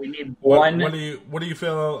same. We need one. What do you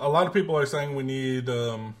feel? A lot of people are saying we need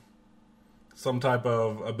some type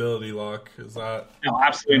of ability lock. Is that? No,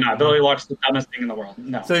 absolutely not. Ability lock's the dumbest thing in the world.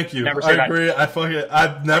 No. Thank you. I agree.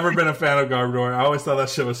 I've never been a fan of Garbodor. I always thought that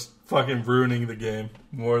shit was fucking ruining the game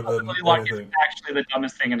more than ability lock is actually the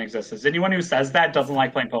dumbest thing in existence. Anyone who says that doesn't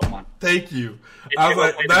like playing Pokemon. Thank you. I was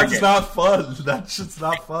like, that's not fun. That shit's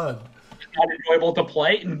not fun. It's not enjoyable to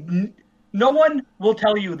play. No one will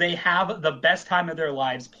tell you they have the best time of their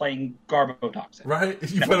lives playing Garbotoxic. Right?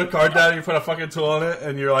 You put a card down, you put a fucking tool on it,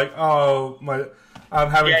 and you're like, oh, I'm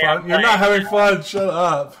having fun. You're not having fun. Shut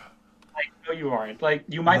up. Like, no, you aren't. Like,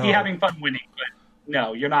 you might be having fun winning, but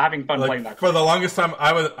no, you're not having fun playing that card. For the longest time,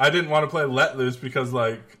 I didn't want to play Let Loose because,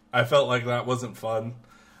 like, I felt like that wasn't fun.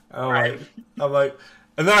 I'm like,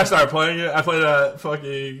 and then I started playing it. I played at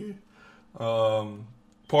fucking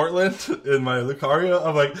Portland in my Lucario.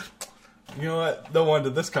 I'm like, you know what? No wonder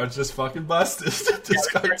this card's just fucking busted. This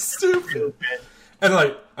card's stupid. And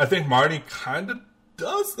like, I think Marnie kind of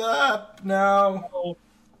does that now.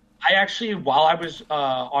 I actually, while I was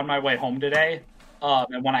on my way home today,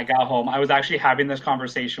 And when I got home, I was actually having this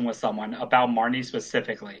conversation with someone about Marnie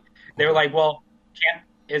specifically. They were like, well,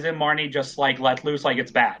 isn't Marnie just like let loose, like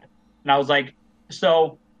it's bad? And I was like,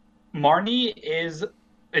 so Marnie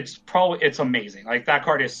it's amazing. Like that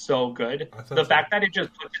card is so good. The fact that it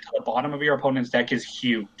just puts it to the bottom of your opponent's deck is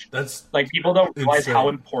huge. That's like people don't realize insane. how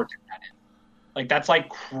important that is. Like that's like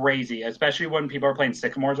crazy, especially when people are playing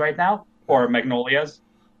Sycamores right now or Magnolias,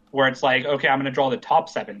 where it's like, okay, I'm going to draw the top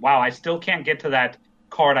 7. Wow, I still can't get to that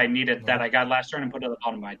card I needed that I got last turn and put it at the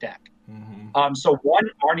bottom of my deck. Mm-hmm. So one,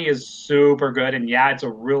 Marnie is super good, and yeah, it's a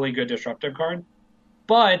really good disruptive card,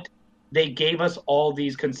 but they gave us all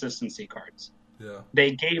these consistency cards. Yeah.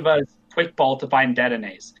 They gave us Quick Ball to find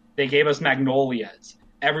Detonates. They gave us Magnolias.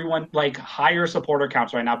 Everyone, like, higher supporter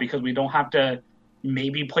counts right now because we don't have to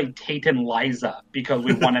maybe play Tate and Liza because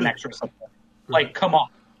we want an extra support. Right. Like, come on.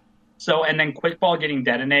 So, and then Quick Ball getting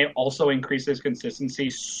Detonate also increases consistency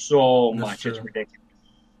so That's much. true. It's ridiculous.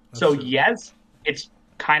 That's so, true. yes, it's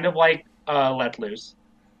kind of like Let Loose,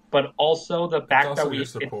 but also the fact also that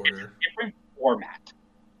it's a different format.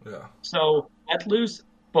 Yeah. So, Let Loose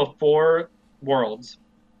before Worlds,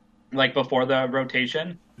 like before the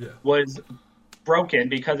rotation, was broken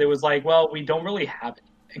because it was like, well, we don't really have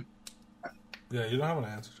anything. Yeah, you don't have an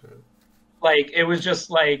answer to it. Like, it was just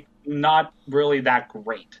like not really that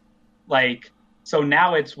great. Like, so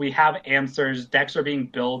now we have answers, decks are being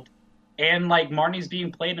built, and like Marnie's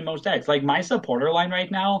being played in most decks. Like my supporter line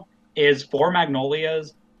right now is 4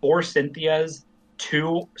 Magnolias, 4 Cynthias,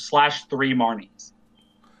 2/3 Marnies.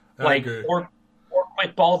 Like 4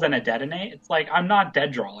 Quick Balls and a Detonate. It's like I'm not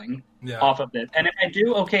dead drawing off of this. And if I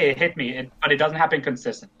do, okay, it hit me, but it doesn't happen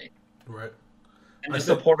consistently. Right. And the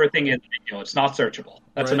supporter thing is, it's not searchable.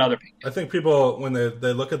 That's another thing. I think people, when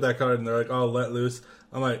they look at that card and they're like, oh, Let Loose,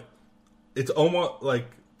 I'm like, it's almost like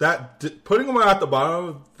that, putting them at the bottom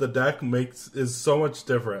of the deck is so much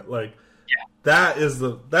different. Like, that is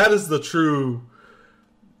the true,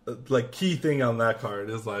 like, key thing on that card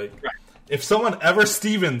is like, if someone ever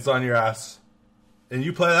Stevens on your ass and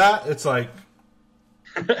you play that, it's like,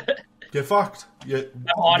 get fucked. Good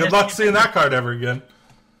luck seeing that card ever again.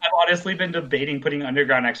 I've honestly been debating putting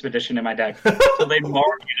Underground Expedition in my deck. So they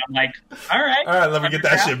mark it. I'm like, all right, let me get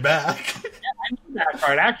that shit back. Yeah, I need that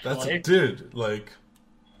card, actually. Dude, like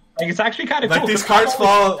it's actually kind of cool. Like, these cards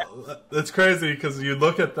fall... It's crazy, because you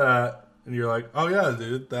look at that, and you're like, oh, yeah,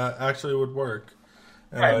 dude, that actually would work.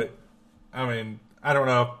 And like, I mean, I don't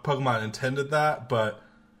know if Pokemon intended that, but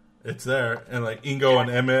it's there. And, like, Ingo and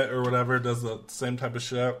Emmett or whatever does the same type of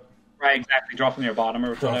shit. Right, exactly. Draw from your bottom or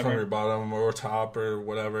whatever. Draw from your bottom or top or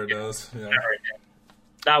whatever it does. Yeah.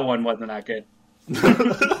 That one wasn't that good.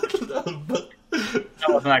 That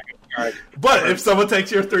wasn't that good card. But if someone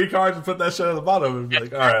takes your 3 cards and put that shit at the bottom, it'd be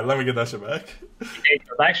like, all right, let me get that shit back.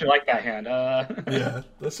 I actually like that hand. Yeah,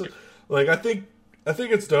 that's like I think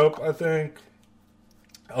it's dope. I think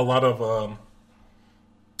a lot of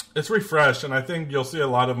it's refreshed, and I think you'll see a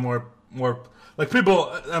lot of more like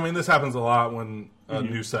people. I mean, this happens a lot when a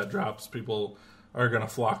new set drops. People are gonna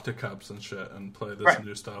flock to cups and shit and play this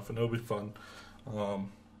new stuff, and it'll be fun.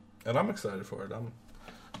 And I'm excited for it.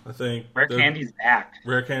 I think Rare Candy's back.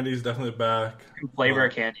 Rare Candy's definitely back. You can play Rare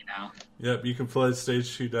Candy now. Yep, you can play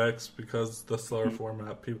stage 2 decks because the slower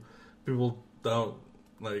format. People don't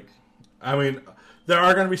like. I mean, there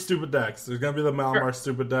are going to be stupid decks. There's going to be the Malamar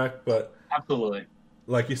stupid deck, but absolutely,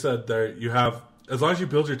 like you said, there you have, as long as you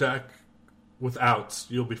build your deck with outs,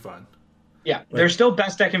 you'll be fine. Yeah, there's still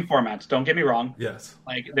best deck in formats. Don't get me wrong. Yes,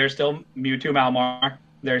 like there's still Mewtwo Malamar.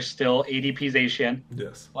 There's still ADP Zacian.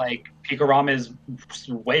 Yes. Like, Pikarom is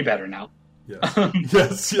way better now. Yes.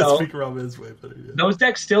 Yes, Pikarom is way better. Yeah. Those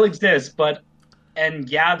decks still exist, and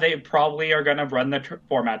they probably are going to run the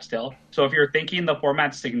format still. So if you're thinking the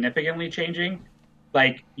format's significantly changing,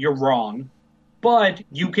 like, you're wrong. But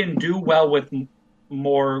you can do well with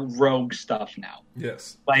more rogue stuff now.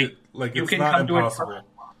 Yes. Like you it's can not come impossible.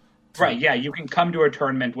 Right, yeah, you can come to a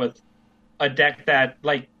tournament with a deck that,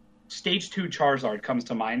 like, Stage 2 Charizard comes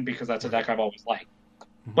to mind because that's a deck I've always liked.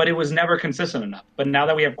 But it was never consistent enough. But now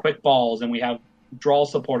that we have Quick Balls and we have draw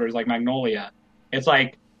supporters like Magnolia, it's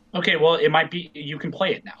like, okay, well, it might be, you can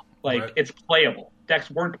play it now. Like, it's playable. Decks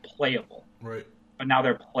weren't playable. Right. But now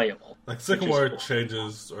they're playable. Like, Sycamore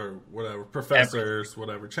changes, or whatever, Professors,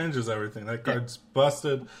 whatever, changes everything. That card's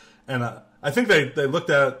busted. And I think they looked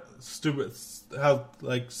at how,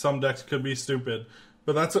 like, some decks could be stupid.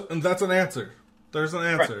 But that's an answer. There's an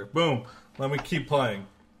answer. Right. Boom. Let me keep playing.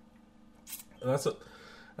 That's it.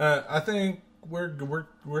 I think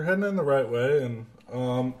we're heading in the right way, and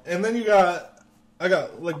then I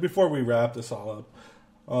got like, before we wrap this all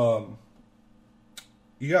up,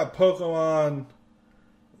 you got Pokemon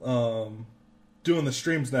doing the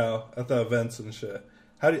streams now at the events and shit.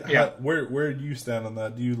 Where do you stand on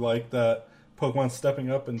that? Do you like that Pokemon's stepping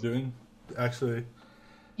up and doing absolutely.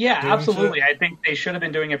 shit? I think they should have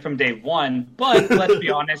been doing it from day one, but let's be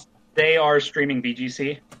honest, they are streaming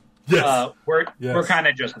VGC. Yes. We're kind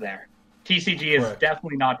of just there. TCG is Correct.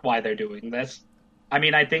 definitely not why they're doing this. I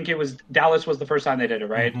mean, I think it was Dallas was the first time they did it,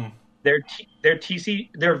 right? Mm-hmm. Their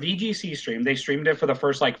VGC stream, they streamed it for the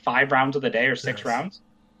first like 5 rounds of the day or 6 rounds,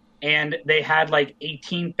 and they had like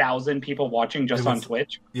 18,000 people watching just on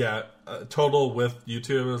Twitch. Yeah, total with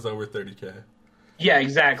YouTube it was over 30K. Yeah,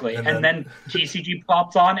 exactly. And then TCG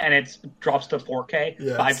pops on and it drops to 4K,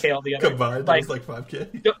 5K all the other. Combined, it was like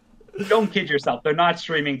 5K. Don't kid yourself. They're not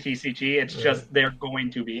streaming TCG. It's just they're going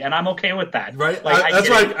to be. And I'm okay with that. Right? Like, that's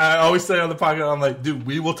why I always say on the podcast, I'm like, dude,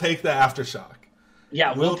 we will take the Aftershock.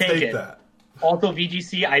 Yeah, we'll take it. That. Also,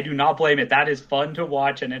 VGC, I do not blame it. That is fun to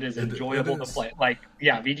watch and it is enjoyable to play. Like,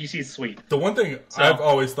 yeah, VGC is sweet. The one thing I've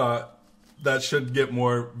always thought that should get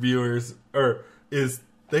more viewers is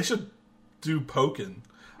they should do Pokken.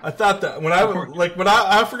 I thought that when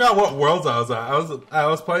I forgot what worlds I was at. I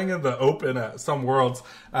was playing in the open at some worlds.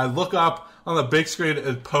 I look up on the big screen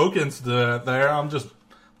and Pokken's there. I'm just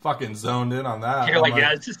fucking zoned in on that. You're like,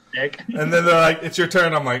 yeah, it's just sick. And then they're like, it's your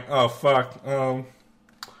turn. I'm like, oh fuck.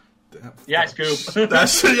 Yeah, Scoop. That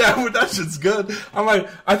shit's good. I'm like,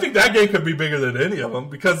 I think that game could be bigger than any of them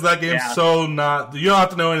because that game's so not. You don't have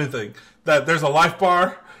to know anything. That there's a life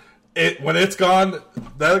bar. When it's gone,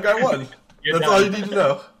 the other guy won. That's all you need to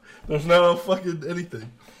know. There's no fucking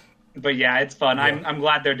anything. But yeah, it's fun. Yeah. I'm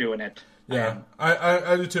glad they're doing it. Yeah,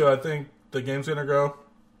 I do too. I think the game's gonna grow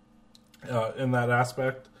in that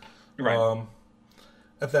aspect. Right.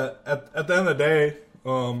 At the end of the day,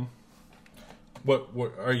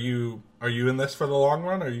 what are you in this for the long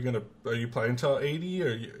run? Are you playing till 80?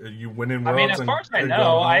 Are you winning worlds? I mean, as far as I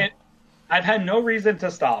know, I've had no reason to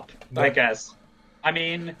stop. No. I guess. I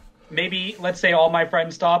mean, maybe let's say all my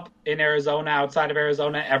friends stop in Arizona. Outside of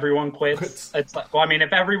Arizona, everyone quits. It's like, well, I mean,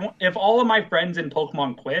 if all of my friends in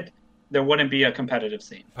Pokemon quit, there wouldn't be a competitive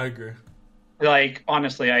scene. I agree. Like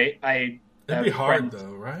honestly, it'd be hard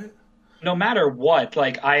though, right? No matter what,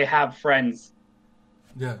 like I have friends.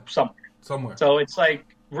 Yeah. Somewhere. So it's like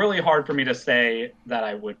really hard for me to say that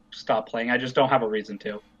I would stop playing. I just don't have a reason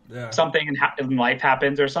to. Yeah. Something in life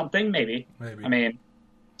happens or something, maybe. I mean,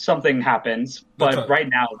 something happens, but right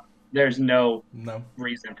now there's no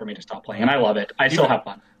reason for me to stop playing, and I love it. I still have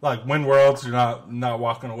fun. Like win worlds, you're not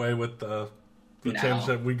walking away with the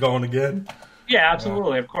championship. We going again? Yeah,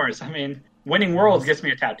 absolutely, of course. I mean, winning worlds gets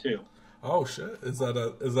me a tattoo. Oh shit! Is that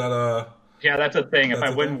a? Yeah, that's a thing. If I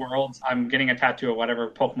win worlds, I'm getting a tattoo of whatever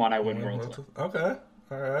Pokemon I win worlds with. Okay,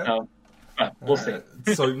 all right. So, we'll see.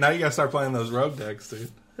 So now you gotta start playing those rogue decks,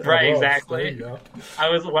 dude. Right, exactly.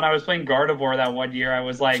 When I was playing Gardevoir that one year, I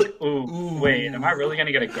was like, ooh, wait, am I really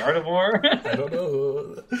gonna get a Gardevoir? I don't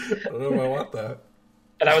know if I want that.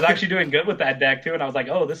 And I was actually doing good with that deck too, and I was like,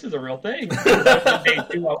 oh, this is a real thing. I went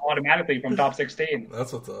 2 automatically from top 16.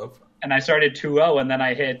 That's what's up. And I started 2-0, and then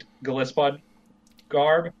I hit Gliscod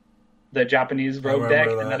Garb, the Japanese rogue deck,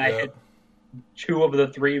 and then I hit 2 of the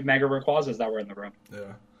 3 Mega Rayquazas that were in the room.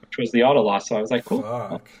 Yeah. Which was the auto loss, so I was like, cool.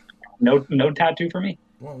 Fuck. No tattoo for me.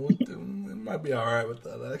 Well, it might be alright with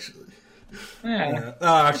that, actually. Yeah.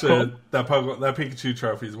 Actually, cool. that Pikachu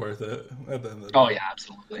trophy is worth it at the end of the day. Oh, yeah,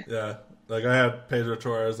 absolutely. Yeah. Like, I had Pedro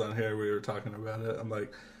Torres on here. We were talking about it. I'm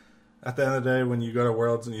like, at the end of the day, when you go to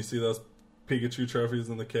Worlds and you see those Pikachu trophies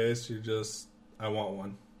in the case, I want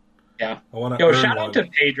one. Yeah. I want to shout out to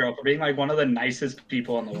Pedro for being, like, one of the nicest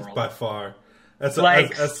people in the world. By far. As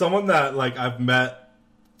someone that, like, I've met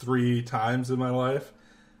 3 times in my life.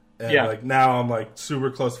 And like now I'm like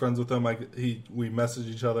super close friends with him. Like we message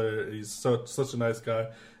each other. He's such a nice guy.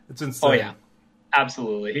 It's insane. Oh yeah,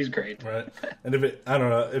 absolutely. He's great. Right. And I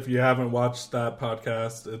don't know if you haven't watched that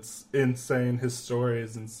podcast, it's insane. His story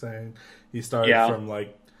is insane. He started from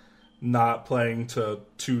like not playing to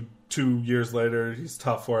 2 years later. He's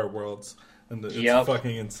top 4 at Worlds, and it's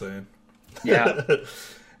fucking insane. Yeah.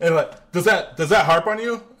 And like, does that harp on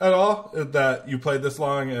you at all? That you played this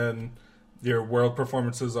long and your world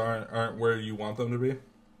performances aren't where you want them to be?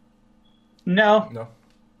 No.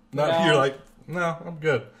 You're like, no, I'm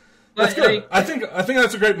good. That's good. I think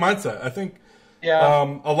that's a great mindset. I think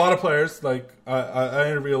a lot of players, like I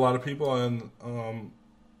interview a lot of people, and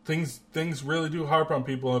things really do harp on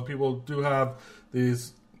people, and people do have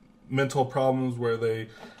these mental problems where they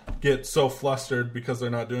get so flustered because they're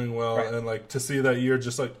not doing well, and like to see that you're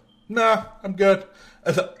just like, nah, I'm good.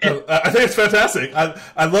 I think it's fantastic.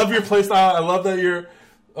 I love your playstyle. I love that you're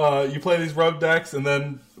you play these rogue decks, and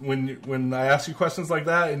then when I ask you questions like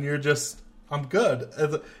that, and you're just, I'm good.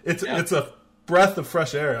 It's a breath of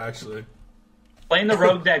fresh air, actually. Playing the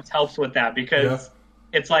rogue decks helps with that because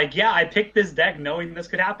it's like, I picked this deck knowing this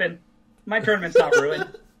could happen. My tournament's not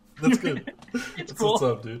ruined. That's good. It's That's cool. What's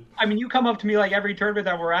up, dude? I mean, you come up to me like every tournament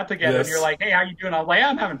that we're at together, and you're like, "Hey, how you doing?" I'm like,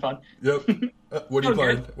 "I'm having fun." Yep. What are you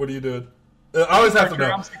playing? What are you doing? I always have to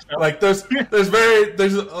know. Like,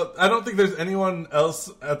 I don't think there's anyone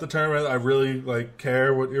else at the tournament I really like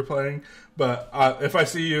care what you're playing. But if I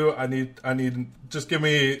see you, I need just give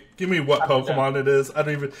me what Pokemon it is.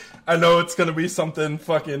 I know it's gonna be something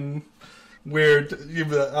fucking weird.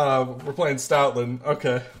 We're playing Stoutland.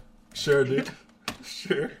 Okay, sure, dude.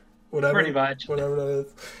 Sure. Whatever. Pretty much. Whatever that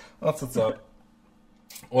is. That's what's up.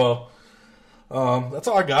 Well, that's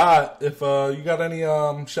all I got. If you got any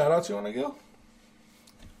shout outs you want to go?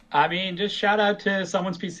 I mean, just shout out to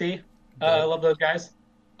Someone's PC. I love those guys.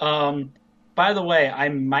 By the way, I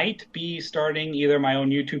might be starting either my own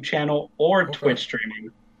YouTube channel or Twitch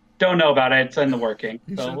streaming. Don't know about it. It's in the working.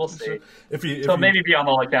 We'll see. Maybe be on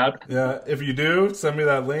the lookout. Yeah, if you do, send me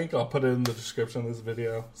that link. I'll put it in the description of this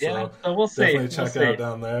video. So we'll see. Definitely check it out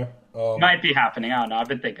down there. Might be happening. I don't know. I've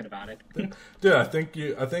been thinking about it. Dude, I think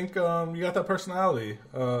you got that personality.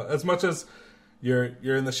 As much as you're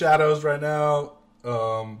in the shadows right now,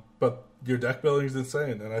 but your deck building is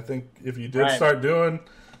insane. And I think if you did start doing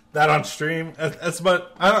that on stream,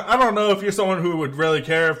 but I don't know if you're someone who would really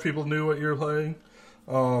care if people knew what you were playing.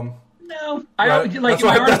 No, I don't like.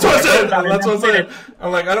 That's what I'm saying.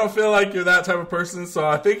 I'm like, I don't feel like you're that type of person. So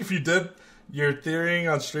I think if you did your theorying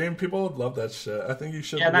on stream, people would love that shit. I think you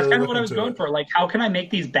should. Yeah, that's kind of what I was going for. Like, how can I make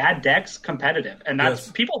these bad decks competitive? And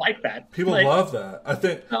that's people like that. People love that. I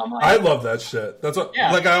think I love that shit. That's what.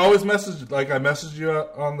 Like, I always messaged you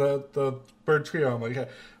on the Bird Trio. I'm like, hey,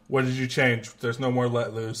 what did you change? There's no more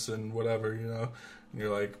let loose and whatever, you know. And you're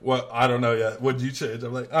like, what? I don't know yet. What did you change?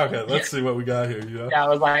 I'm like, okay, let's see what we got here. You know? Yeah, I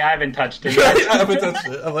was like, I haven't touched it. I haven't touched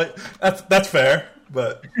it. I'm like, that's fair,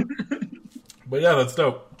 but yeah, that's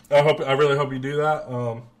dope. I really hope you do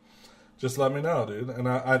that. Just let me know, dude. And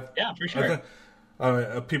yeah, for sure. I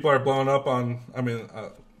mean, people are blowing up on. I mean,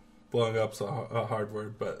 blowing up's a hard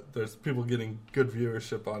word, but there's people getting good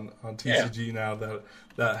viewership on TCG now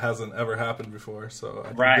that hasn't ever happened before. So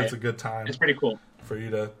I think it's a good time. It's pretty cool for you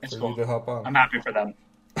to hop on. I'm happy for them.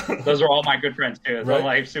 Those are all my good friends too. So I'm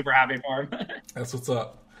like super happy for them. That's what's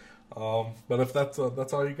up. But if that's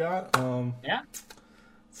all you got,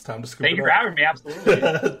 it's time to scoop Thank you for having me. Absolutely.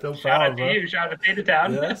 No Shout problem, out to you. Shout out to Theta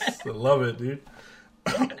Town. Yes, I love it, dude.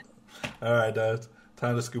 All right,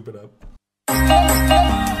 time to scoop it up.